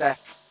finishing step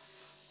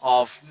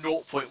of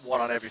 0.1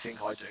 on everything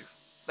I do.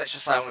 Let's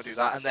just say I want to do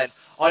that, and then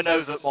I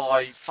know that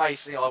my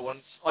facing I want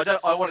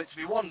it to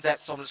be one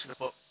depth, so I'm just going to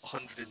put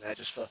 100 in there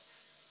just for,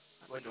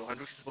 I won't do 100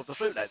 because it's above the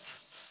flute length.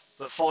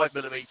 But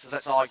 5mm,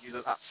 let's argue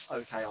that that's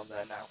okay on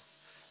there now.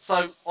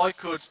 So I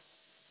could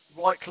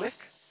right click,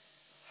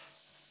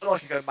 and I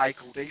can go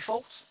make all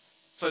default.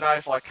 So now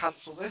if I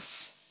cancel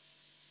this,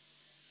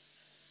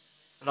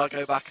 and I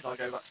go back to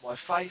my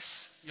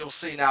face, you'll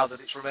see now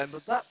that it's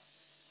remembered that.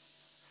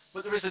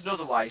 But there is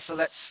another way, so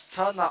let's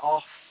turn that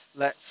off,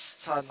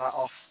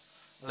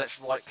 and let's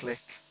right click,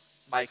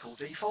 make all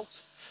default.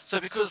 So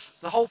because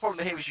the whole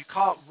problem here is you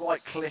can't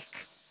right click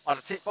on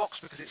a tick box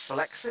because it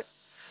selects it.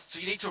 So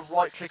you need to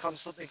right click on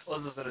something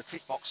other than a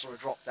tick box or a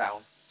drop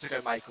down to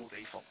go make all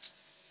default.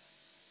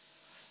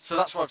 So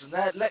that's what I've done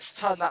there. Let's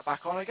turn that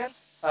back on again.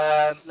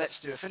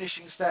 Let's do a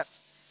finishing step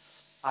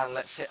and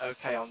let's hit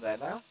OK on there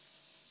now.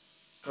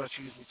 Got to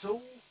choose my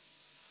tool.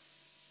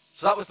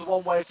 So that was the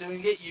one way of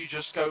doing it. You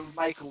just go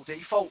make all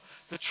default.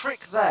 The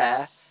trick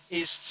there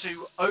is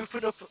to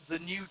open up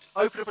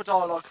a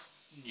dialog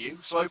new.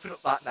 So open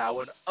up that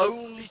now and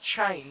only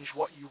change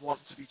what you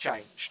want to be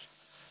changed,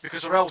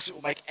 because or else it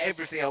will make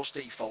everything else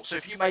default. So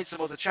if you made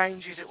some other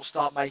changes, it will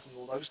start making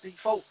all those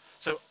default.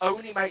 So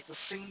only make the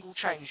single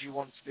change you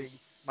want to be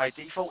made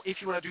default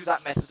if you want to do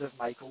that method of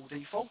make all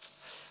default.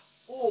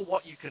 Or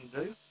what you can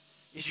do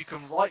is you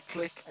can right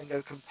click and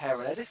go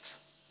compare and edit,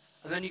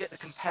 and then you get the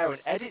compare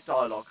and edit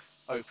dialog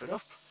open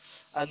up,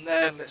 and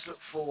then let's look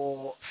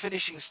for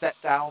finishing step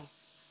down,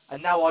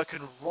 and now I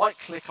can right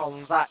click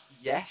on that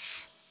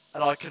yes,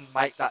 and I can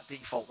make that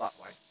default that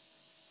way.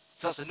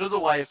 So that's another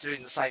way of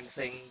doing the same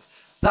thing.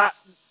 That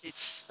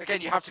it's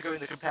again, you have to go in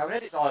the compare and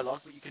edit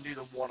dialog, but you can do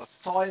them one at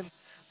a time.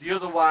 The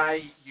other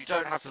way, you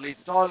don't have to leave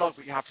the dialog,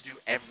 but you have to do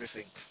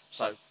everything.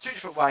 So two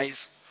different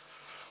ways,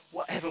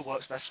 whatever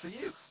works best for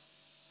you.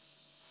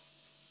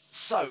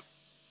 So,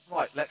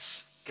 right,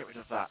 let's get rid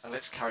of that and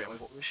let's carry on with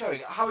what we were showing.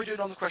 How are we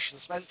doing on the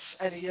questions, Spence?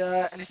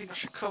 Anything I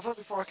should cover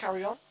before I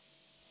carry on?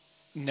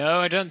 No,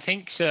 I don't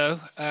think so.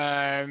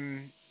 I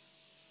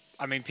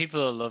mean,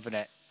 people are loving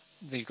it.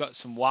 You've got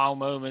some wow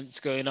moments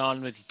going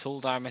on with your tool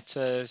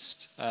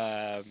diameters,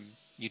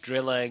 your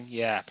drilling.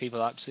 Yeah,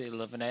 people are absolutely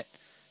loving it.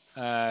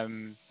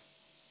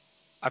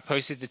 I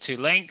posted the 2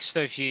 links, so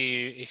if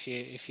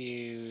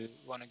you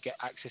want to get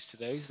access to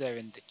those, they're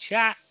in the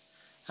chat.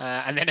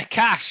 And then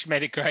Akash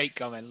made a great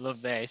comment.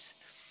 Love this.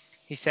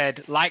 He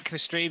said, "Like the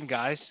stream,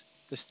 guys.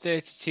 There's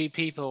 32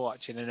 people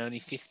watching and only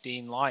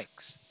 15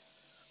 likes.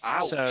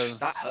 Ouch, So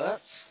that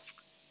hurts.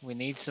 we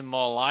need some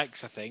more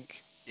likes, I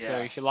think. Yeah. So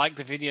if you like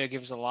the video,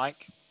 give us a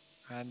like,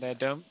 and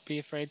don't be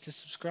afraid to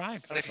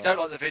subscribe. And if you don't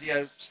like the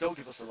video, still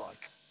give us a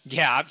like.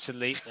 Yeah,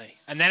 absolutely.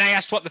 And then I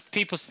asked what the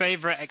people's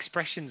favorite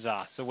expressions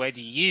are. So where do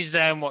you use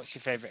them? What's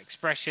your favorite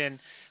expression?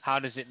 How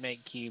does it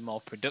make you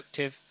more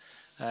productive?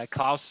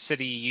 Klaus said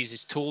he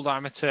uses tool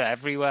diameter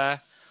everywhere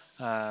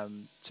to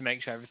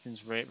make sure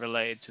everything's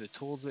related to the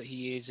tools that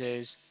he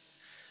uses.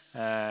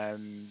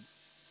 And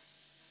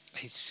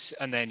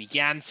then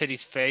Jan said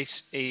his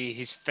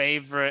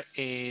favorite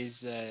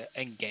is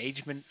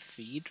engagement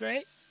feed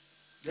rate.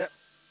 Yep.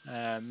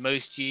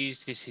 Most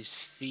used is his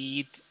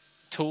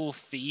tool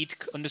feed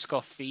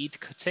 _ feed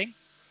cutting.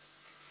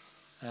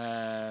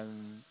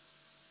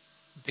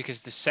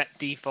 Because the set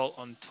default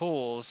on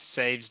tools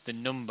saves the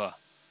number,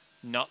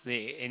 not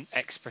the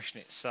expression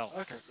itself.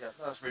 Okay, yeah,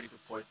 that's a really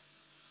good point.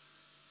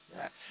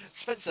 Yeah.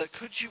 Spencer,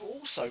 could you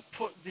also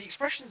put the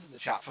expressions in the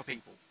chat for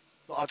people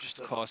that I've just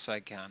done? Of course I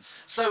can.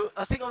 So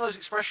a thing on those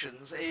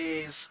expressions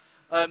is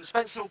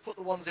Spencer will put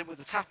the ones in with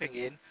the tapping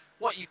in.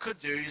 What you could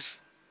do is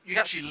you can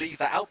actually leave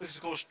that out because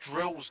of course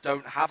drills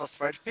don't have a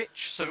thread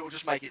pitch, so it will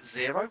just make it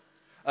 0.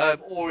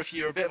 Or if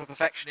you're a bit of a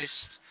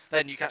perfectionist,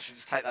 then you can actually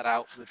just take that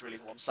out for the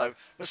drilling one. So,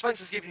 but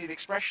Spencer's giving you the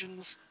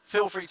expressions.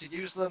 Feel free to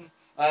use them.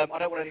 I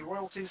don't want any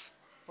royalties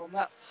from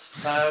that.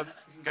 You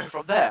can go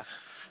from there.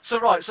 So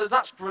right, so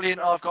that's brilliant.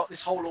 I've got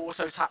this whole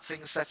auto tap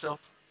thing set up,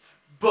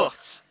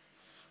 but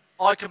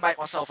I can make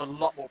myself a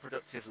lot more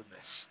productive than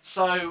this.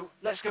 So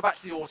let's go back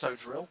to the auto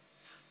drill.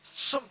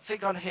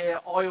 Something on here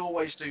I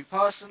always do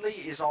personally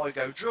is I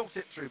go drill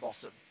tip through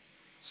bottom.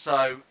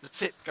 So the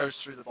tip goes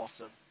through the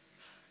bottom.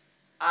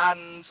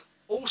 And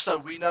also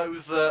we know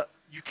that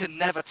you can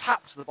never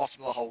tap to the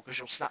bottom of the hole because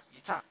you'll snap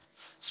your tap.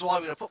 So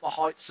I'm going to put my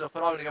heights up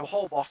and I'm going to go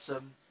whole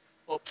bottom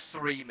up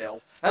 3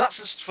 mil. Now that's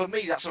just, for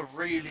me, that's a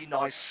really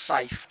nice,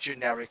 safe,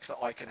 generic that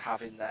I can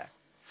have in there.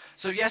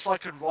 So yes, I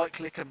can right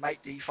click and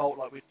make default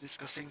like we're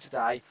discussing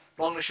today,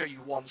 but I'm going to show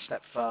you one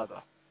step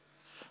further.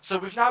 So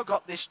we've now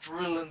got this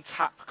drill and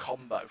tap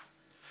combo.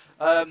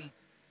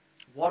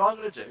 What I'm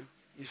going to do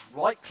is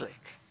right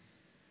click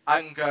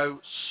and go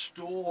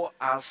store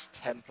as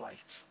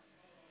template.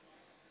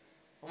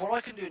 And what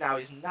I can do now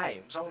is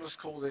name. So I'm going to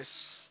call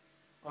this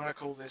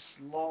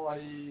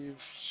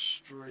live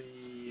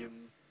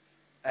stream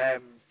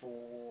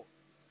M4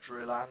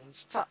 drill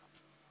and tap.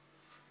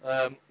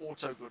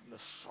 Auto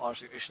goodness, I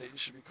think this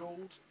should be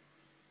called.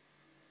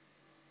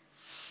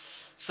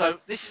 So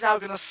this is now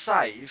going to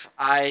save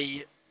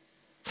a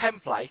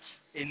template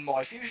in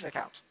my Fusion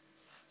account.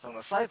 So I'm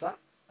going to save that,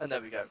 and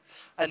there we go.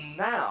 And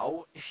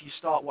now, if you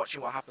start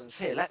watching what happens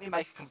here, let me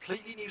make a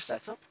completely new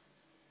setup.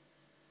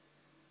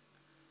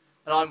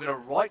 And I'm going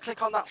to right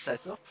click on that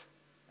setup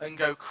and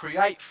go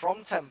create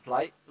from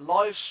template,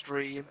 live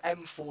stream,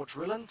 M4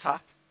 drill and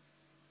tap.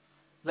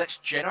 Let's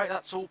generate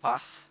that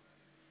toolpath,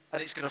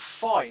 and it's going to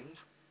find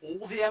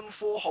all the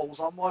M4 holes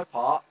on my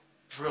part,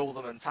 drill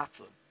them and tap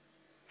them.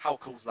 How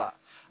cool is that?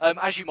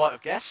 As you might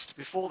have guessed,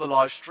 before the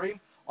live stream,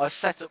 I've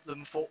set up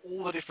them for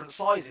all the different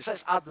sizes.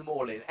 Let's add them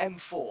all in.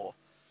 M4.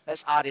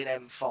 Let's add in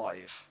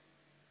M5.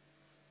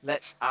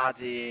 Let's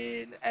add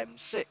in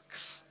M6.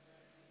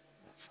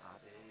 Let's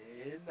add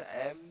in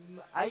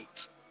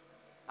M8.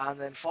 And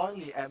then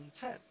finally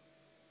M10.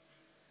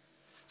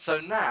 So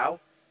now,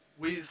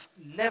 with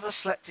never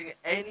selecting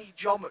any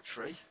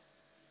geometry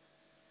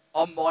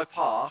on my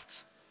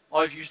part,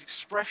 I've used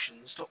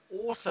expressions to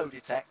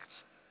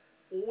auto-detect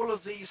all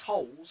of these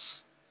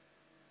holes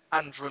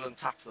and drill and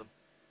tap them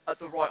at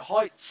the right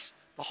heights.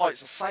 The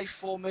heights are safe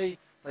for me.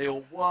 They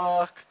all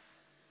work.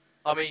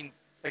 I mean,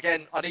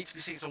 again, I need to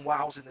be seeing some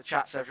wows in the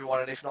chats, everyone,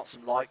 and if not,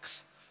 some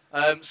likes.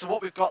 So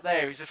what we've got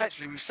there is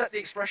effectively we've set the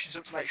expressions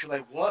up to make sure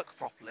they work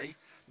properly.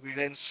 We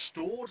then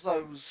stored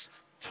those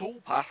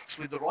toolpaths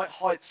with the right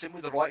heights in,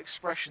 with the right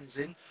expressions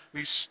in.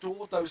 We've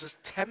stored those as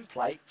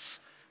templates,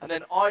 and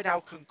then I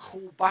now can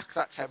call back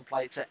that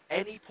template at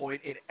any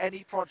point in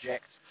any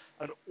project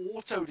and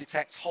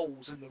auto-detect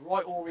holes in the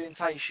right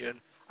orientation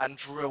and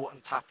drill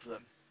and tap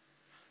them.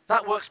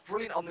 That works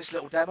brilliant on this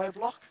little demo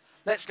block.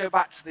 Let's go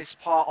back to this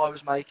part I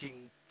was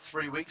making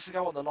 3 weeks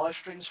ago on the live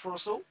streams for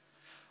us all.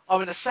 I'm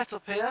going to set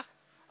up here,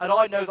 and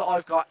I know that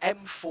I've got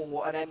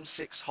M4 and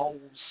M6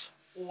 holes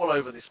all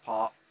over this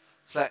part.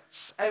 So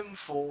let's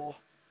M4,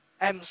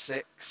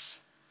 M6,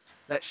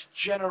 let's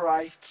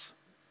generate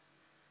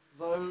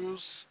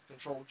those,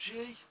 Control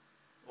G,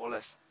 or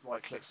let's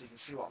right click so you can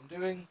see what I'm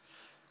doing,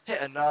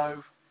 hit a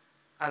no,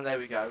 and there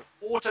we go.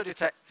 Auto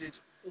detected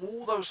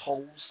all those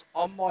holes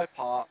on my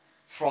part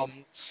from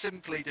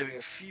simply doing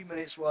a few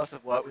minutes worth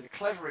of work with a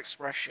clever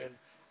expression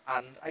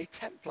and a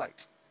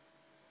template.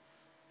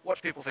 What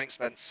do people think,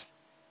 Spence?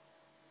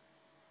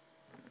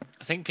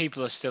 I think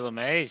people are still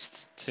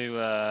amazed to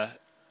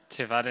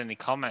have had any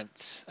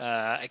comments.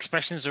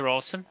 Expressions are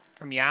awesome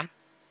from Jan.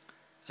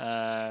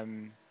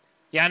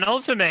 Jan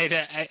also made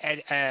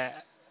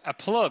a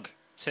plug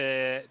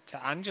to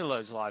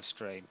Angelo's live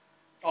stream.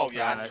 Oh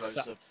yeah,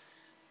 Angelo's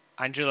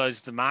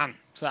Angelo's the man.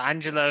 So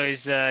Angelo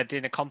is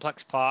doing a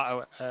complex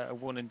part, a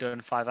one and done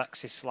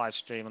 5-axis live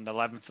stream on the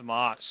 11th of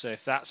March. So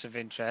if that's of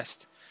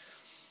interest,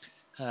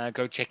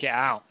 go check it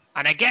out.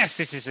 And I guess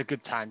this is a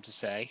good time to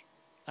say,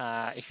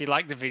 if you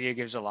like the video,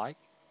 give us a like.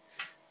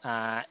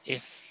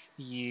 If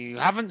you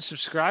haven't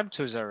subscribed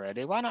to us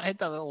already, why not hit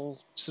that little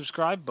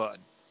subscribe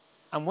button?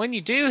 And when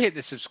you do hit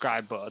the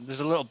subscribe button,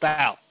 there's a little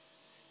bell.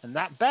 And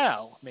that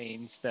bell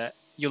means that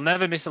you'll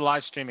never miss a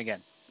live stream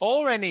again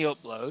or any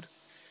upload,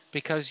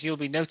 because you'll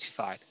be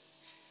notified.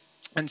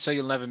 And so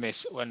you'll never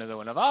miss another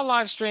one of our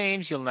live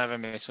streams. You'll never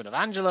miss one of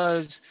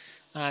Angelo's,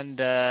 and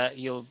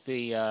you'll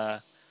be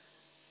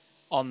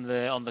on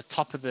the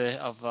top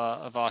of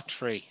our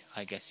tree,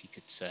 I guess you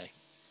could say.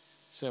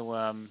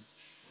 So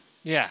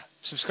yeah,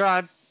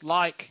 subscribe,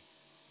 like.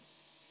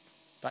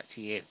 Back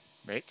to you,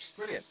 Rich.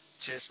 Brilliant.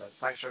 Cheers, Spence.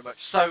 Thanks very much.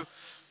 So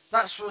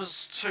that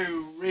was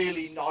two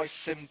really nice,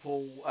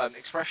 simple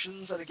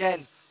expressions. And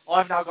again,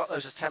 I've now got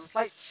those as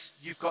templates.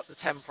 You've got the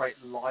template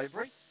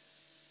library.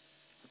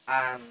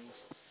 And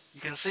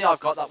you can see I've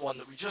got that one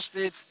that we just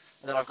did.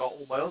 And then I've got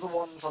all my other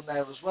ones on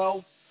there as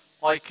well.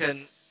 I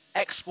can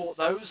export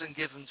those and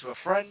give them to a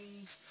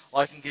friend.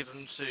 I can give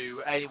them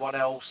to anyone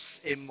else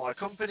in my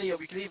company. Or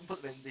we can even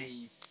put them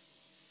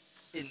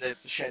in the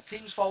shared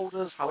teams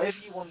folders, however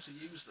you want to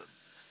use them.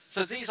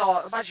 So these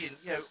are, imagine,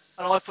 and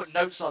I've put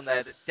notes on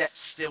there that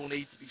depths still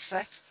need to be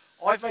set.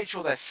 I've made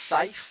sure they're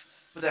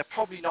safe, but they're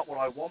probably not what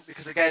I want,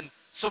 because again,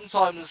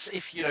 sometimes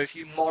if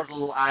you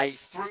model a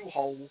through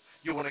hole,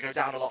 you want to go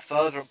down a lot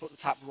further and put the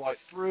tap right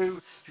through.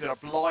 If you've got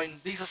a blind,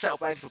 these are set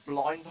up mainly for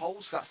blind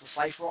holes, so that's the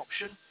safer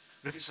option.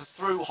 But if it's a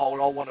through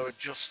hole, I'll want to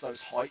adjust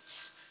those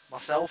heights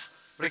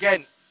myself. But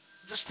again,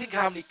 just think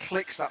of how many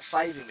clicks that's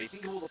saving me.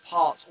 Think of all the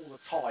parts all the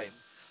time.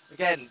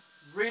 Again,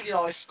 really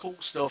nice, cool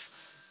stuff.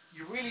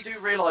 You really do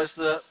realise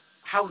that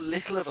how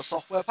little of a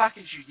software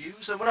package you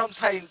use. And when I'm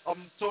saying, I'm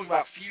talking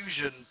about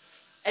Fusion,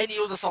 any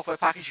other software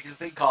package you can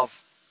think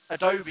of,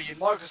 Adobe and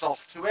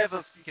Microsoft, whoever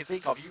you can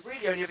think of, you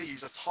really only ever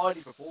use a tiny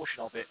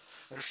proportion of it.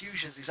 And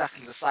Fusion's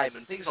exactly the same.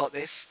 And things like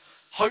this,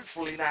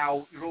 hopefully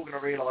now you're all going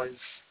to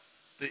realise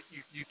that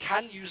you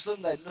can use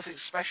them. There's nothing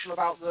special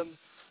about them.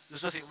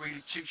 There's nothing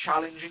really too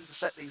challenging to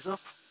set these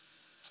up.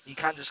 You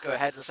can just go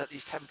ahead and set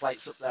these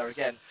templates up there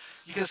again.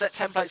 You can set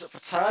templates up for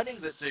turning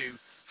that do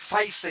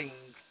facing,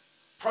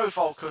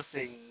 profile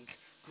cutting,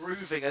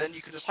 grooving, and then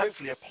you can just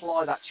hopefully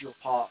apply that to your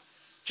part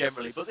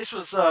generally. But this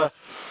was a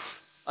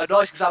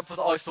nice example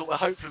that I thought, well,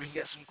 hopefully we can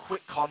get some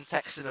quick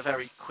context in a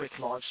very quick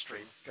live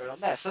stream going on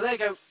there. So there you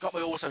go, got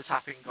my auto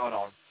tapping going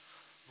on.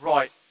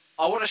 Right,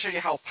 I want to show you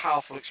how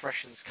powerful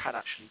expressions can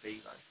actually be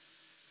though.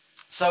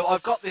 So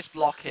I've got this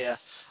block here,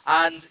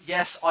 and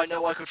yes, I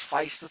know I could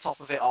face the top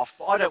of it off,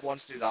 but I don't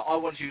want to do that. I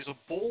want to use a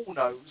ball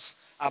nose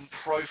and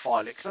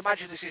profile it, because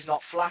imagine this is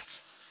not flat,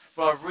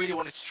 but I really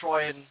wanted to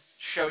try and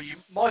show you.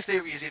 My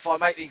theory is if I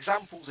make the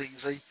examples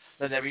easy,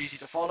 then they're easy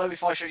to follow.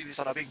 If I show you this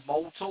on a big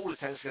mold tool, it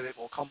tends to get a bit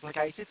more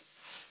complicated.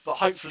 But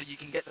hopefully you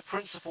can get the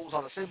principles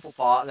on a simple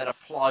part and then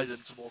apply them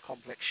to more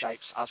complex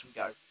shapes as we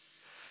go.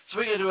 So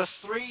we're going to do a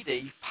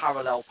 3D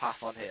parallel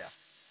path on here.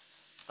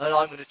 And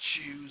I'm going to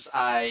choose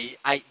a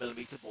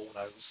 8mm ball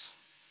nose.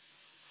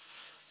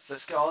 So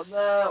let's go on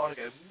there. I want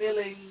to go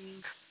milling,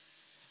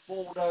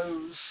 ball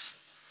nose,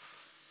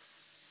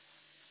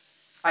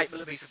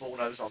 8mm ball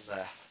nose on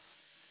there.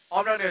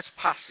 I'm going to go to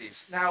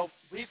passes. Now,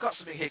 we've got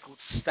something here called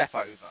step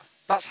over.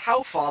 That's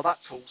how far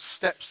that tool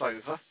steps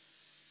over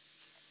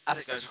as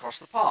it goes across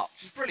the part,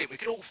 which is brilliant. We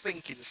can all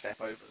think in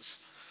step overs.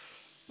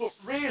 But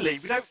really,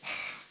 we don't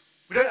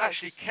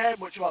actually care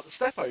much about the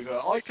step over.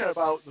 I care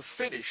about the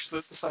finish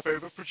that the step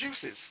over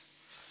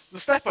produces. The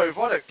step over,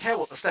 I don't care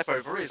what the step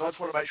over is. I just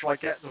want to make sure I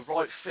get the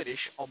right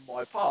finish on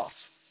my part.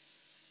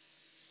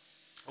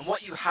 And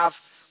what you have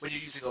when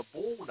you're using a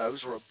ball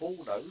nose or a ball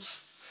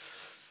nose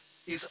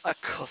is a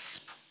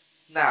cusp.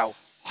 Now,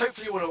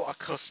 hopefully you want to know what a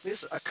cusp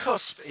is. A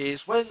cusp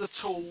is when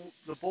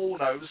the ball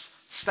nose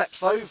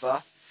steps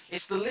over,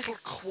 it's the little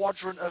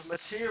quadrant of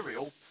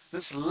material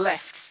that's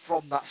left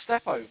from that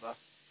step over.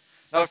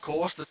 Now, of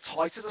course, the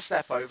tighter the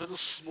step over, the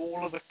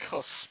smaller the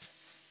cusp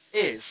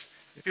is.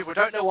 If people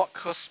don't know what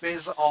cusp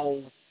is,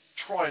 I'll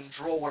try and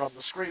draw one on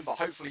the screen, but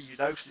hopefully you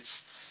know, 'cause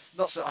it's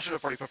not so. I should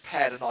have probably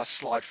prepared a nice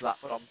slide for that,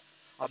 but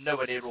I'm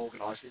nowhere near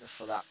organised enough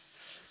for that.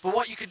 But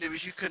what you can do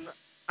is you can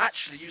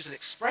actually use an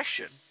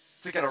expression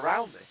to get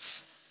around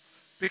this,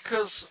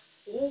 because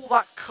all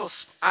that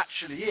cusp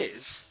actually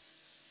is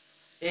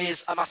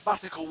a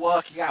mathematical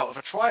working out of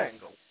a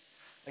triangle.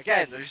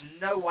 Again, there's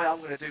no way I'm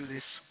going to do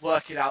this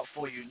working out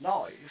for you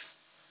live,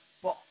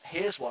 but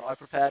here's one I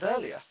prepared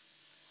earlier.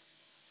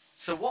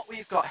 So what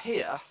we've got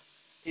here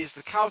is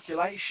the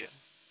calculation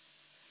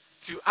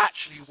to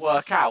actually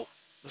work out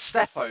the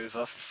step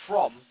over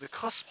from the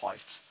cusp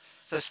height.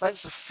 So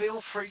Spencer,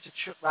 feel free to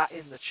chuck that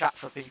in the chat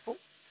for people.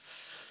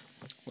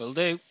 Will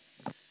do.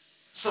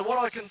 So what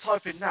I can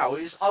type in now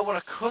is I want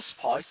a cusp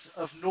height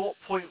of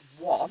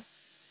 0.1.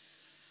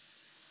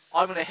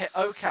 I'm going to hit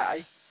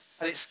OK,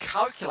 and it's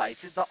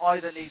calculated that I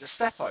then need a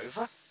step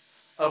over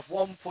of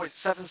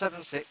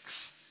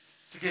 1.776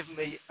 to give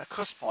me a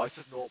cusp height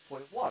of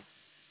 0.1.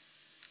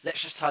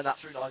 Let's just turn that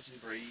through 90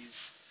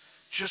 degrees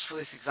just for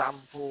this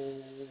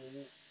example,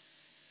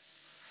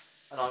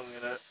 and I'm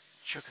going to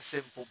chuck a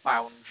simple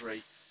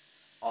boundary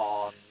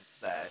on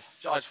there.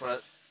 I just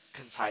want to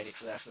contain it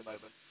for there for the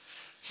moment.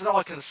 So now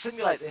I can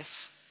simulate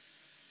this,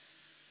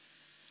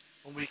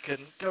 and we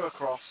can go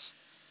across,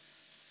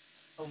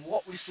 and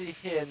what we see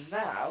here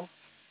now,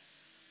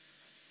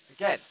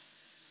 again,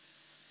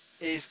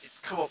 is it's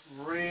come up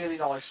really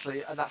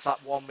nicely, and that's that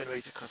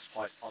 1mm cusp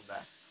height on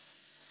there.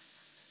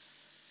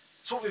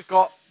 So what we've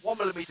got,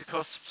 1mm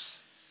cusps,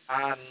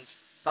 and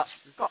that's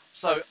what we've got.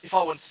 So if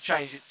I wanted to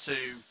change it to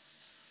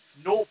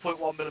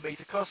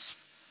 0.1mm cusp,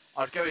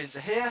 I'd go into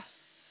here,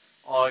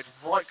 I'd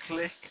right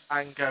click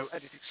and go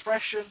edit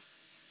expression,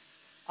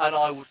 and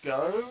I would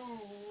go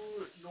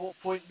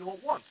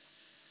 0.01.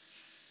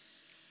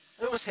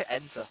 I always hit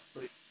enter,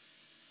 but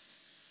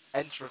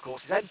enter of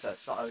course is enter,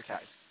 it's not OK.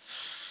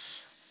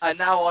 And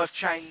now I've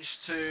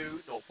changed to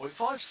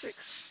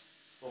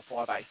 0.56 or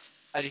 58,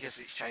 and you can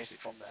see it's changed it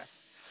from there.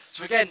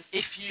 So again,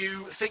 if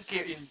you think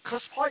in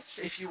cusp heights,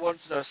 if you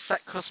want to know a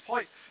set cusp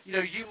height,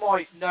 you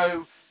might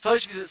know, for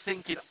those of you that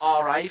think in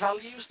RA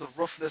values, the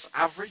roughness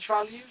average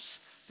values,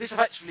 this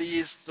effectively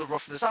is the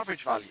roughness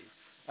average value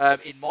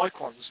in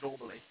microns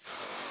normally.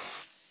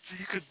 So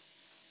you could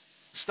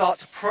start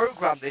to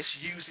program this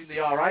using the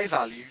RA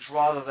values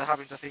rather than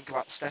having to think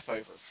about the step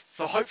overs.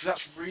 So hopefully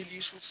that's really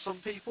useful to some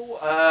people.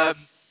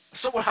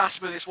 Someone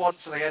asked me this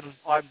once, and again,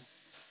 I'm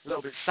a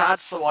little bit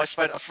sad, so I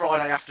spent a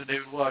Friday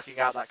afternoon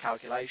working out that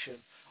calculation.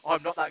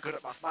 I'm not that good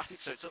at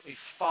mathematics, so it took me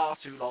far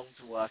too long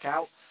to work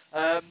out.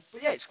 But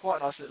yeah, it's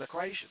quite a nice little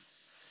equation.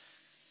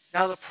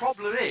 Now the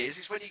problem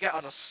is when you get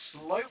on a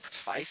sloped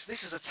face,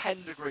 this is a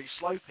 10-degree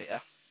slope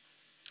here,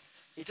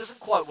 it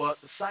doesn't quite work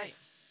the same.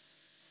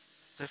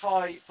 So if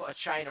I put a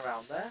chain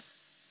around there,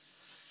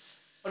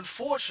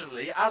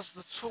 unfortunately, as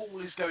the tool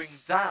is going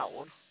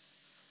down,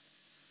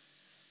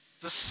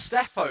 the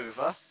step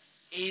over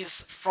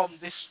is from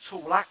this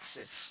tool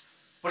axis,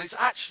 but it's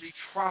actually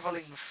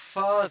travelling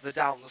further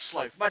down the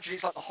slope. Imagine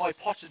it's like the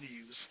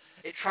hypotenuse.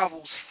 It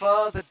travels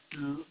further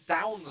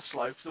down the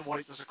slope than what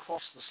it does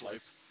across the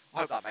slope. I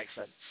hope that makes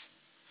sense.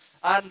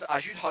 And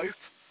as you'd hope,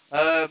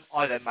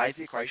 I then made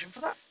the equation for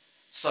that.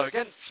 So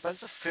again,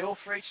 Spencer, feel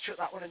free to chuck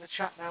that one in the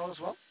chat now as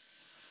well.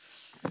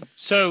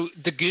 So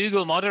the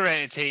Google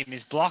moderator team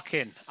is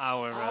blocking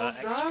our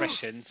no.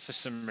 expressions for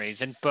some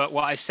reason. But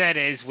what I said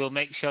is we'll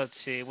make sure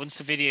to, once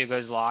the video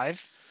goes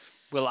live,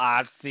 we'll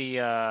add the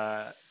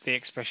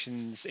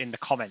expressions in the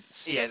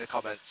comments. Yeah, in the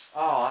comments.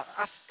 Oh,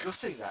 that's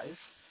gutting, that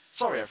is.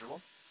 Sorry,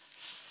 everyone.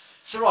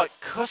 So right,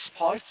 cusp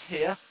height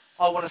here,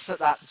 I want to set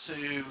that to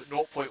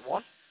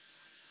 0.1.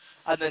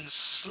 And then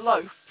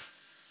slope,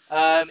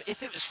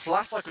 if it was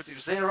flat, I could do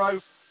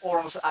 0, or I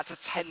want to set that to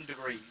 10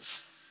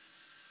 degrees.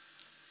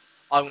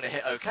 I'm going to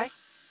hit OK.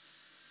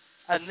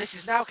 And this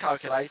is now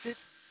calculated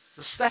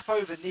the step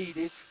over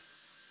needed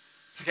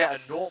to get a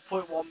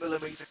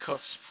 0.1mm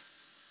cusp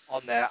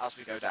on there as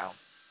we go down.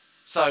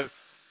 So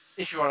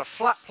if you're on a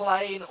flat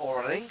plane or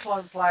on an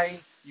inclined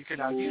plane, you can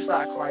now use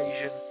that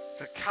equation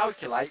to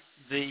calculate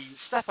the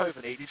step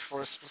over needed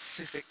for a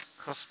specific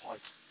cusp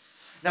height.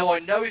 Now I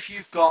know if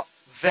you've got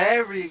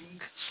varying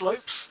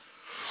slopes,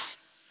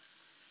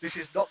 this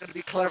is not going to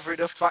be clever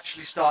enough to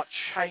actually start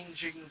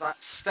changing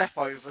that step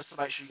over to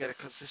make sure you get a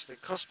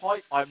consistent cusp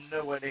height. I'm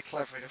nowhere near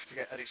clever enough to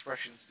get an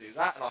expression to do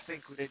that, and I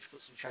think we need to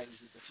put some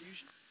changes in the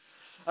Fusion.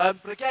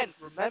 But again,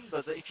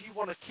 remember that if you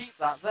want to keep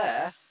that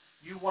there,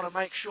 you want to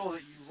make sure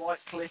that you right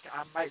click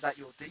and make that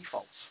your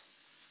default.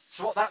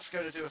 So what that's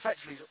going to do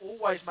effectively is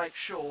always make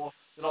sure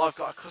that I've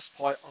got a cusp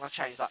height and I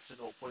change that to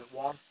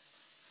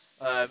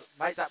 0.1.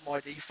 Make that my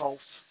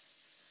default.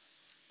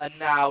 And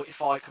now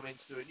if I come in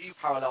to do a new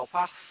parallel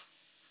path,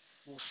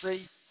 we'll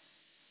see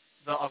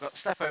that I've got the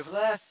step over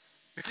there,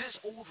 Because it's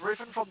all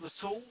driven from the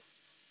tool,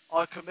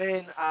 I come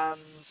in and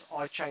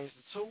I change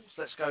the tools.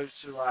 Let's go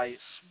to a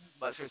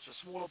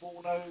smaller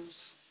ball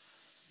nose,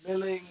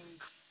 milling,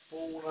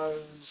 ball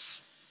nose,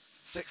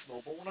 6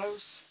 more ball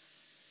nose.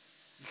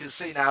 You can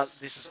see now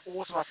this is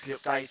automatically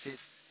updated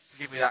to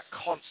give me that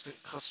constant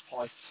cusp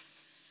height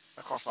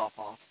across our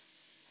part.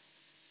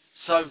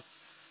 So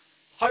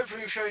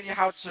hopefully we've shown you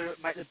how to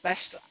make the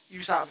best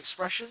use out of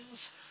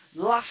expressions.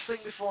 Last thing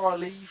before I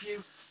leave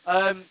you,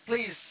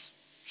 please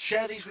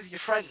share these with your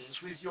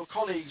friends, with your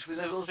colleagues, with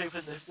other people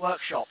in the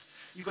workshop.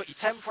 You've got your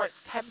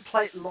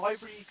template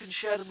library you can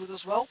share them with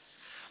as well.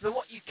 Then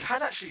what you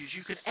can actually use,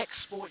 you can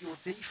export your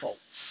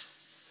defaults.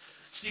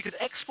 So you can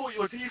export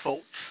your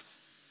defaults,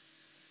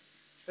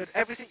 and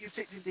everything you've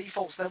ticked in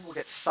defaults then will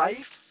get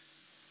saved.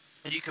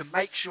 And you can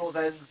make sure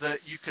then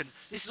that you can,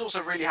 this is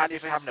also really handy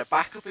if you're having a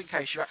backup in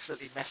case you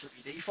accidentally mess up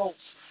your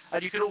defaults.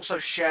 And you can also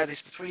share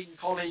this between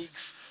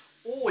colleagues,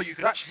 or you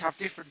could actually have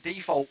different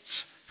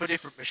defaults for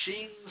different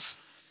machines.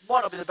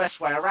 Might not be the best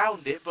way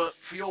around it, but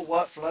for your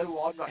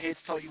workflow, I'm not here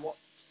to tell you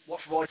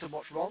what's right and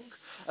what's wrong.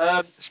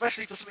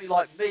 Especially for somebody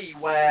like me,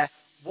 where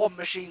one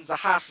machine's a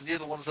HASS and the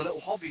other one's a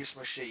little hobbyist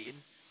machine,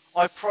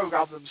 I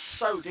program them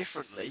so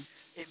differently,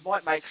 it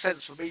might make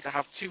sense for me to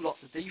have 2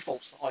 lots of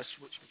defaults that I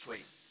switch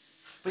between.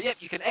 But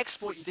yep, you can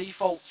export your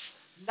defaults,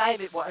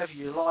 name it whatever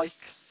you like,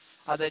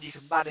 and then you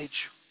can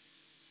manage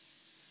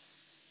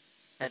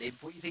and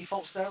input your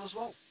defaults there as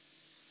well.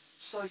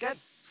 So again,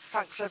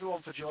 thanks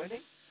everyone for joining.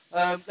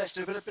 Let's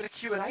do a bit of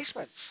Q&A,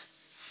 Spence.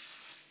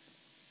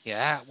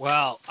 Yeah,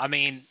 well, I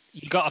mean,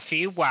 you got a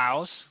few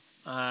wows.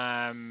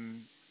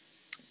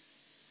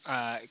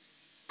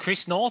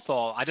 Chris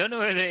Northall, I don't know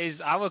whether it is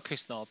our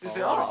Chris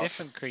Northall or a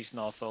different Chris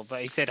Northall,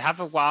 but he said,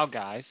 have a wow,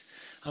 guys.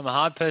 I'm a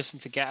hard person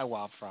to get a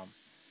wow from.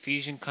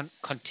 Fusion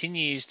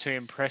continues to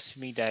impress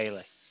me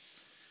daily.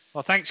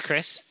 Well, thanks,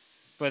 Chris.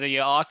 Whether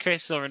you are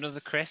Chris or another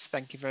Chris,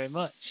 thank you very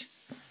much.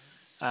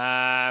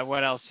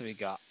 What else have we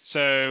got?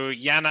 So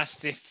Jan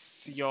asked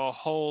if your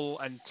hole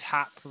and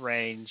tap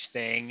range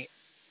thing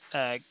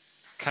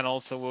can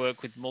also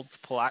work with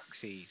multiple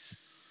axes,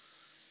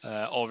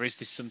 or is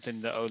this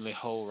something that only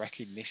hole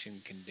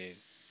recognition can do?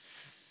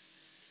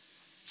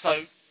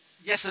 So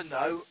yes and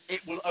no,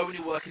 it will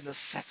only work in the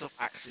setup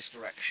axis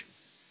direction.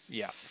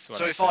 Yeah, that's what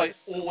so I if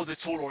said. or the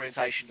tool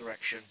orientation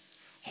direction.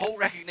 Hole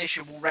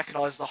recognition will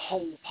recognise the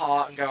whole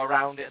part and go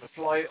around it and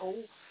apply it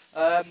all.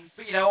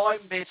 But you know, I'm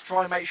here to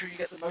try and make sure you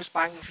get the most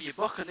bang for your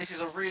buck, and this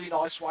is a really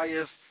nice way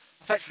of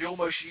effectively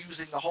almost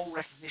using the hole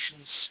recognition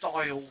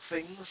style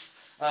things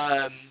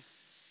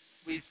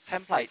with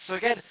templates. So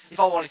again, if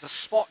I wanted to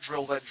spot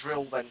drill,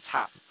 then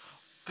tap.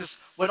 Because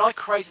when I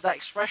created that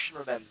expression,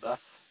 remember,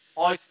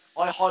 I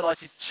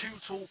highlighted 2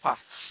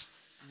 toolpaths,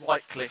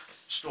 right click,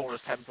 store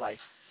as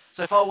template.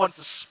 So if I wanted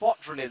to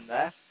spot drill in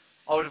there,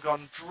 I would have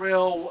gone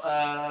drill,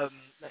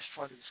 let's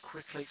try and do this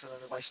quickly so I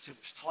don't waste too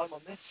much time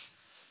on this.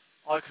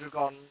 I could have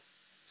gone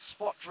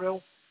spot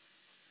drill,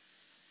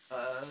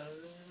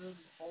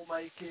 hole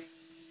making,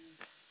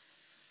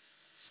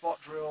 spot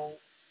drill,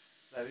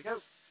 there we go.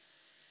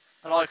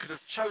 And I could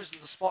have chosen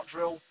the spot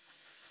drill,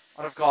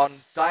 and I've gone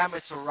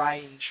diameter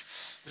range.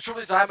 The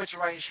trouble with diameter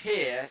range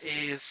here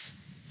is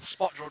the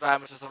spot drill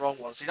diameter is the wrong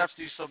one, so you'd have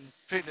to do some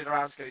fiddling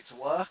around to get it to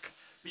work.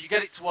 But you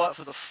get it to work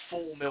for the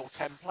 4mm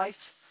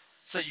template,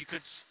 so you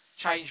could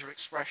change your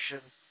expression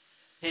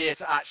here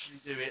to actually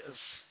do it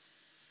as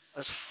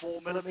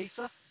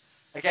 4mm.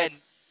 Again,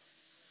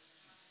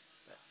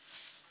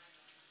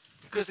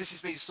 because this is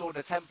being stored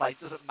in a template,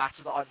 it doesn't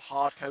matter that I'm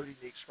hard coding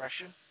the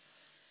expression.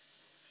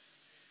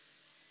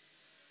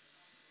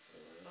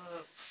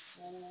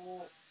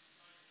 4.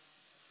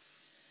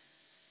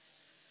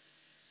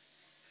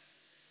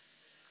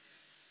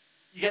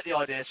 You get the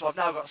idea. So I've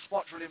now got a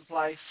spot drill in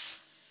place.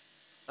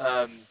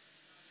 And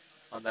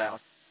now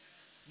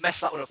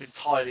mess that one up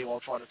entirely while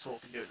trying to talk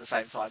and do it at the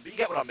same time. But you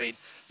get what I mean.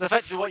 So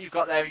effectively what you've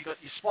got there, you've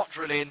got your spot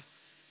drill in.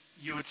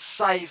 You would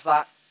save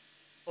that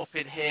up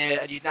in here,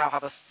 and you now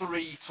have a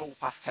 3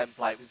 toolpath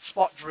template with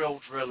spot drill,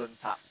 drill, and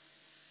tap.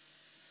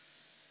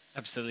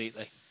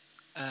 Absolutely.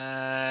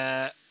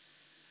 And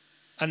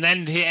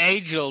then the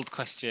age-old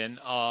question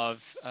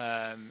of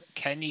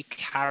can you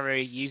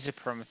carry user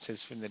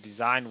parameters from the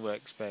design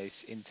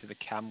workspace into the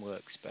CAM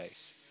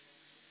workspace?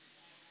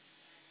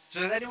 So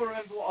does anyone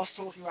remember what I was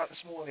talking about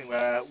this morning,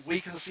 where we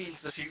can see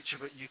into the future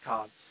but you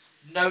can't?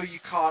 No, you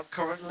can't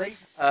currently.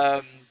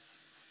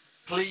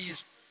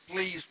 Please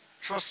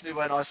trust me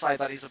when I say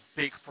that is a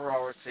big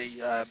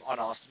priority on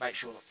us to make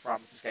sure that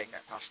parameters get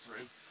passed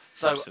through.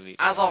 So Absolutely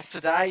as right. of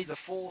today, the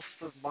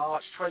 4th of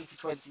March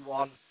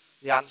 2021,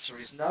 the answer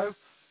is no.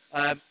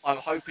 I'm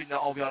hoping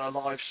that I'll be on a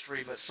live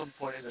stream at some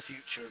point in the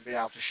future and be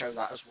able to show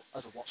that as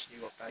a What's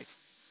New update.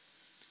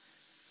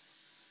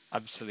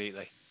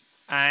 Absolutely.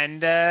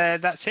 And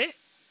that's it.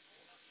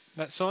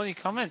 That's all your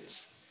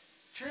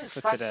comments. Cheers.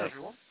 For Thanks, today.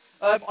 everyone.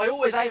 I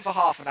always aim for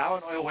half an hour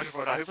and I always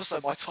run over, so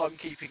my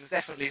timekeeping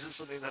definitely isn't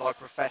something that I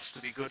profess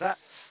to be good at.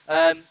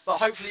 But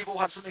hopefully you've all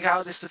had something out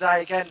of this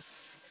today. Again,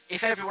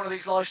 if every one of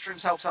these live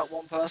streams helps out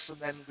one person,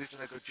 then we've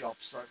done a good job.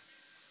 So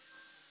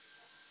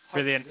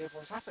Brilliant. hopefully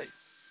everyone's happy.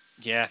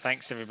 Yeah,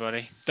 thanks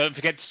everybody. Don't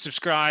forget to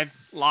subscribe,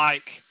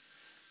 like,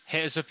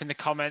 hit us up in the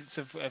comments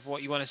of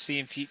what you want to see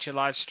in future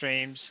live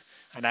streams.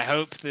 And I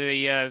hope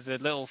the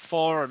little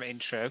forum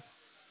intro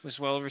was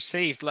well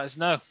received. Let us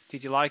know.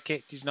 Did you like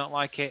it? Did you not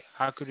like it?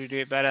 How could we do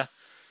it better?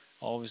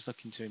 Always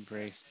looking to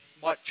improve.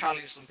 Might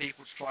challenge some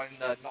people to try and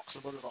knock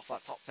some others off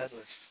that top 10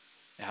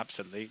 list.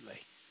 Absolutely.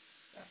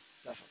 Yeah,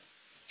 definitely.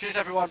 Cheers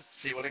everyone.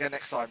 See you all again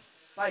next time.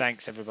 Bye.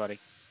 Thanks everybody.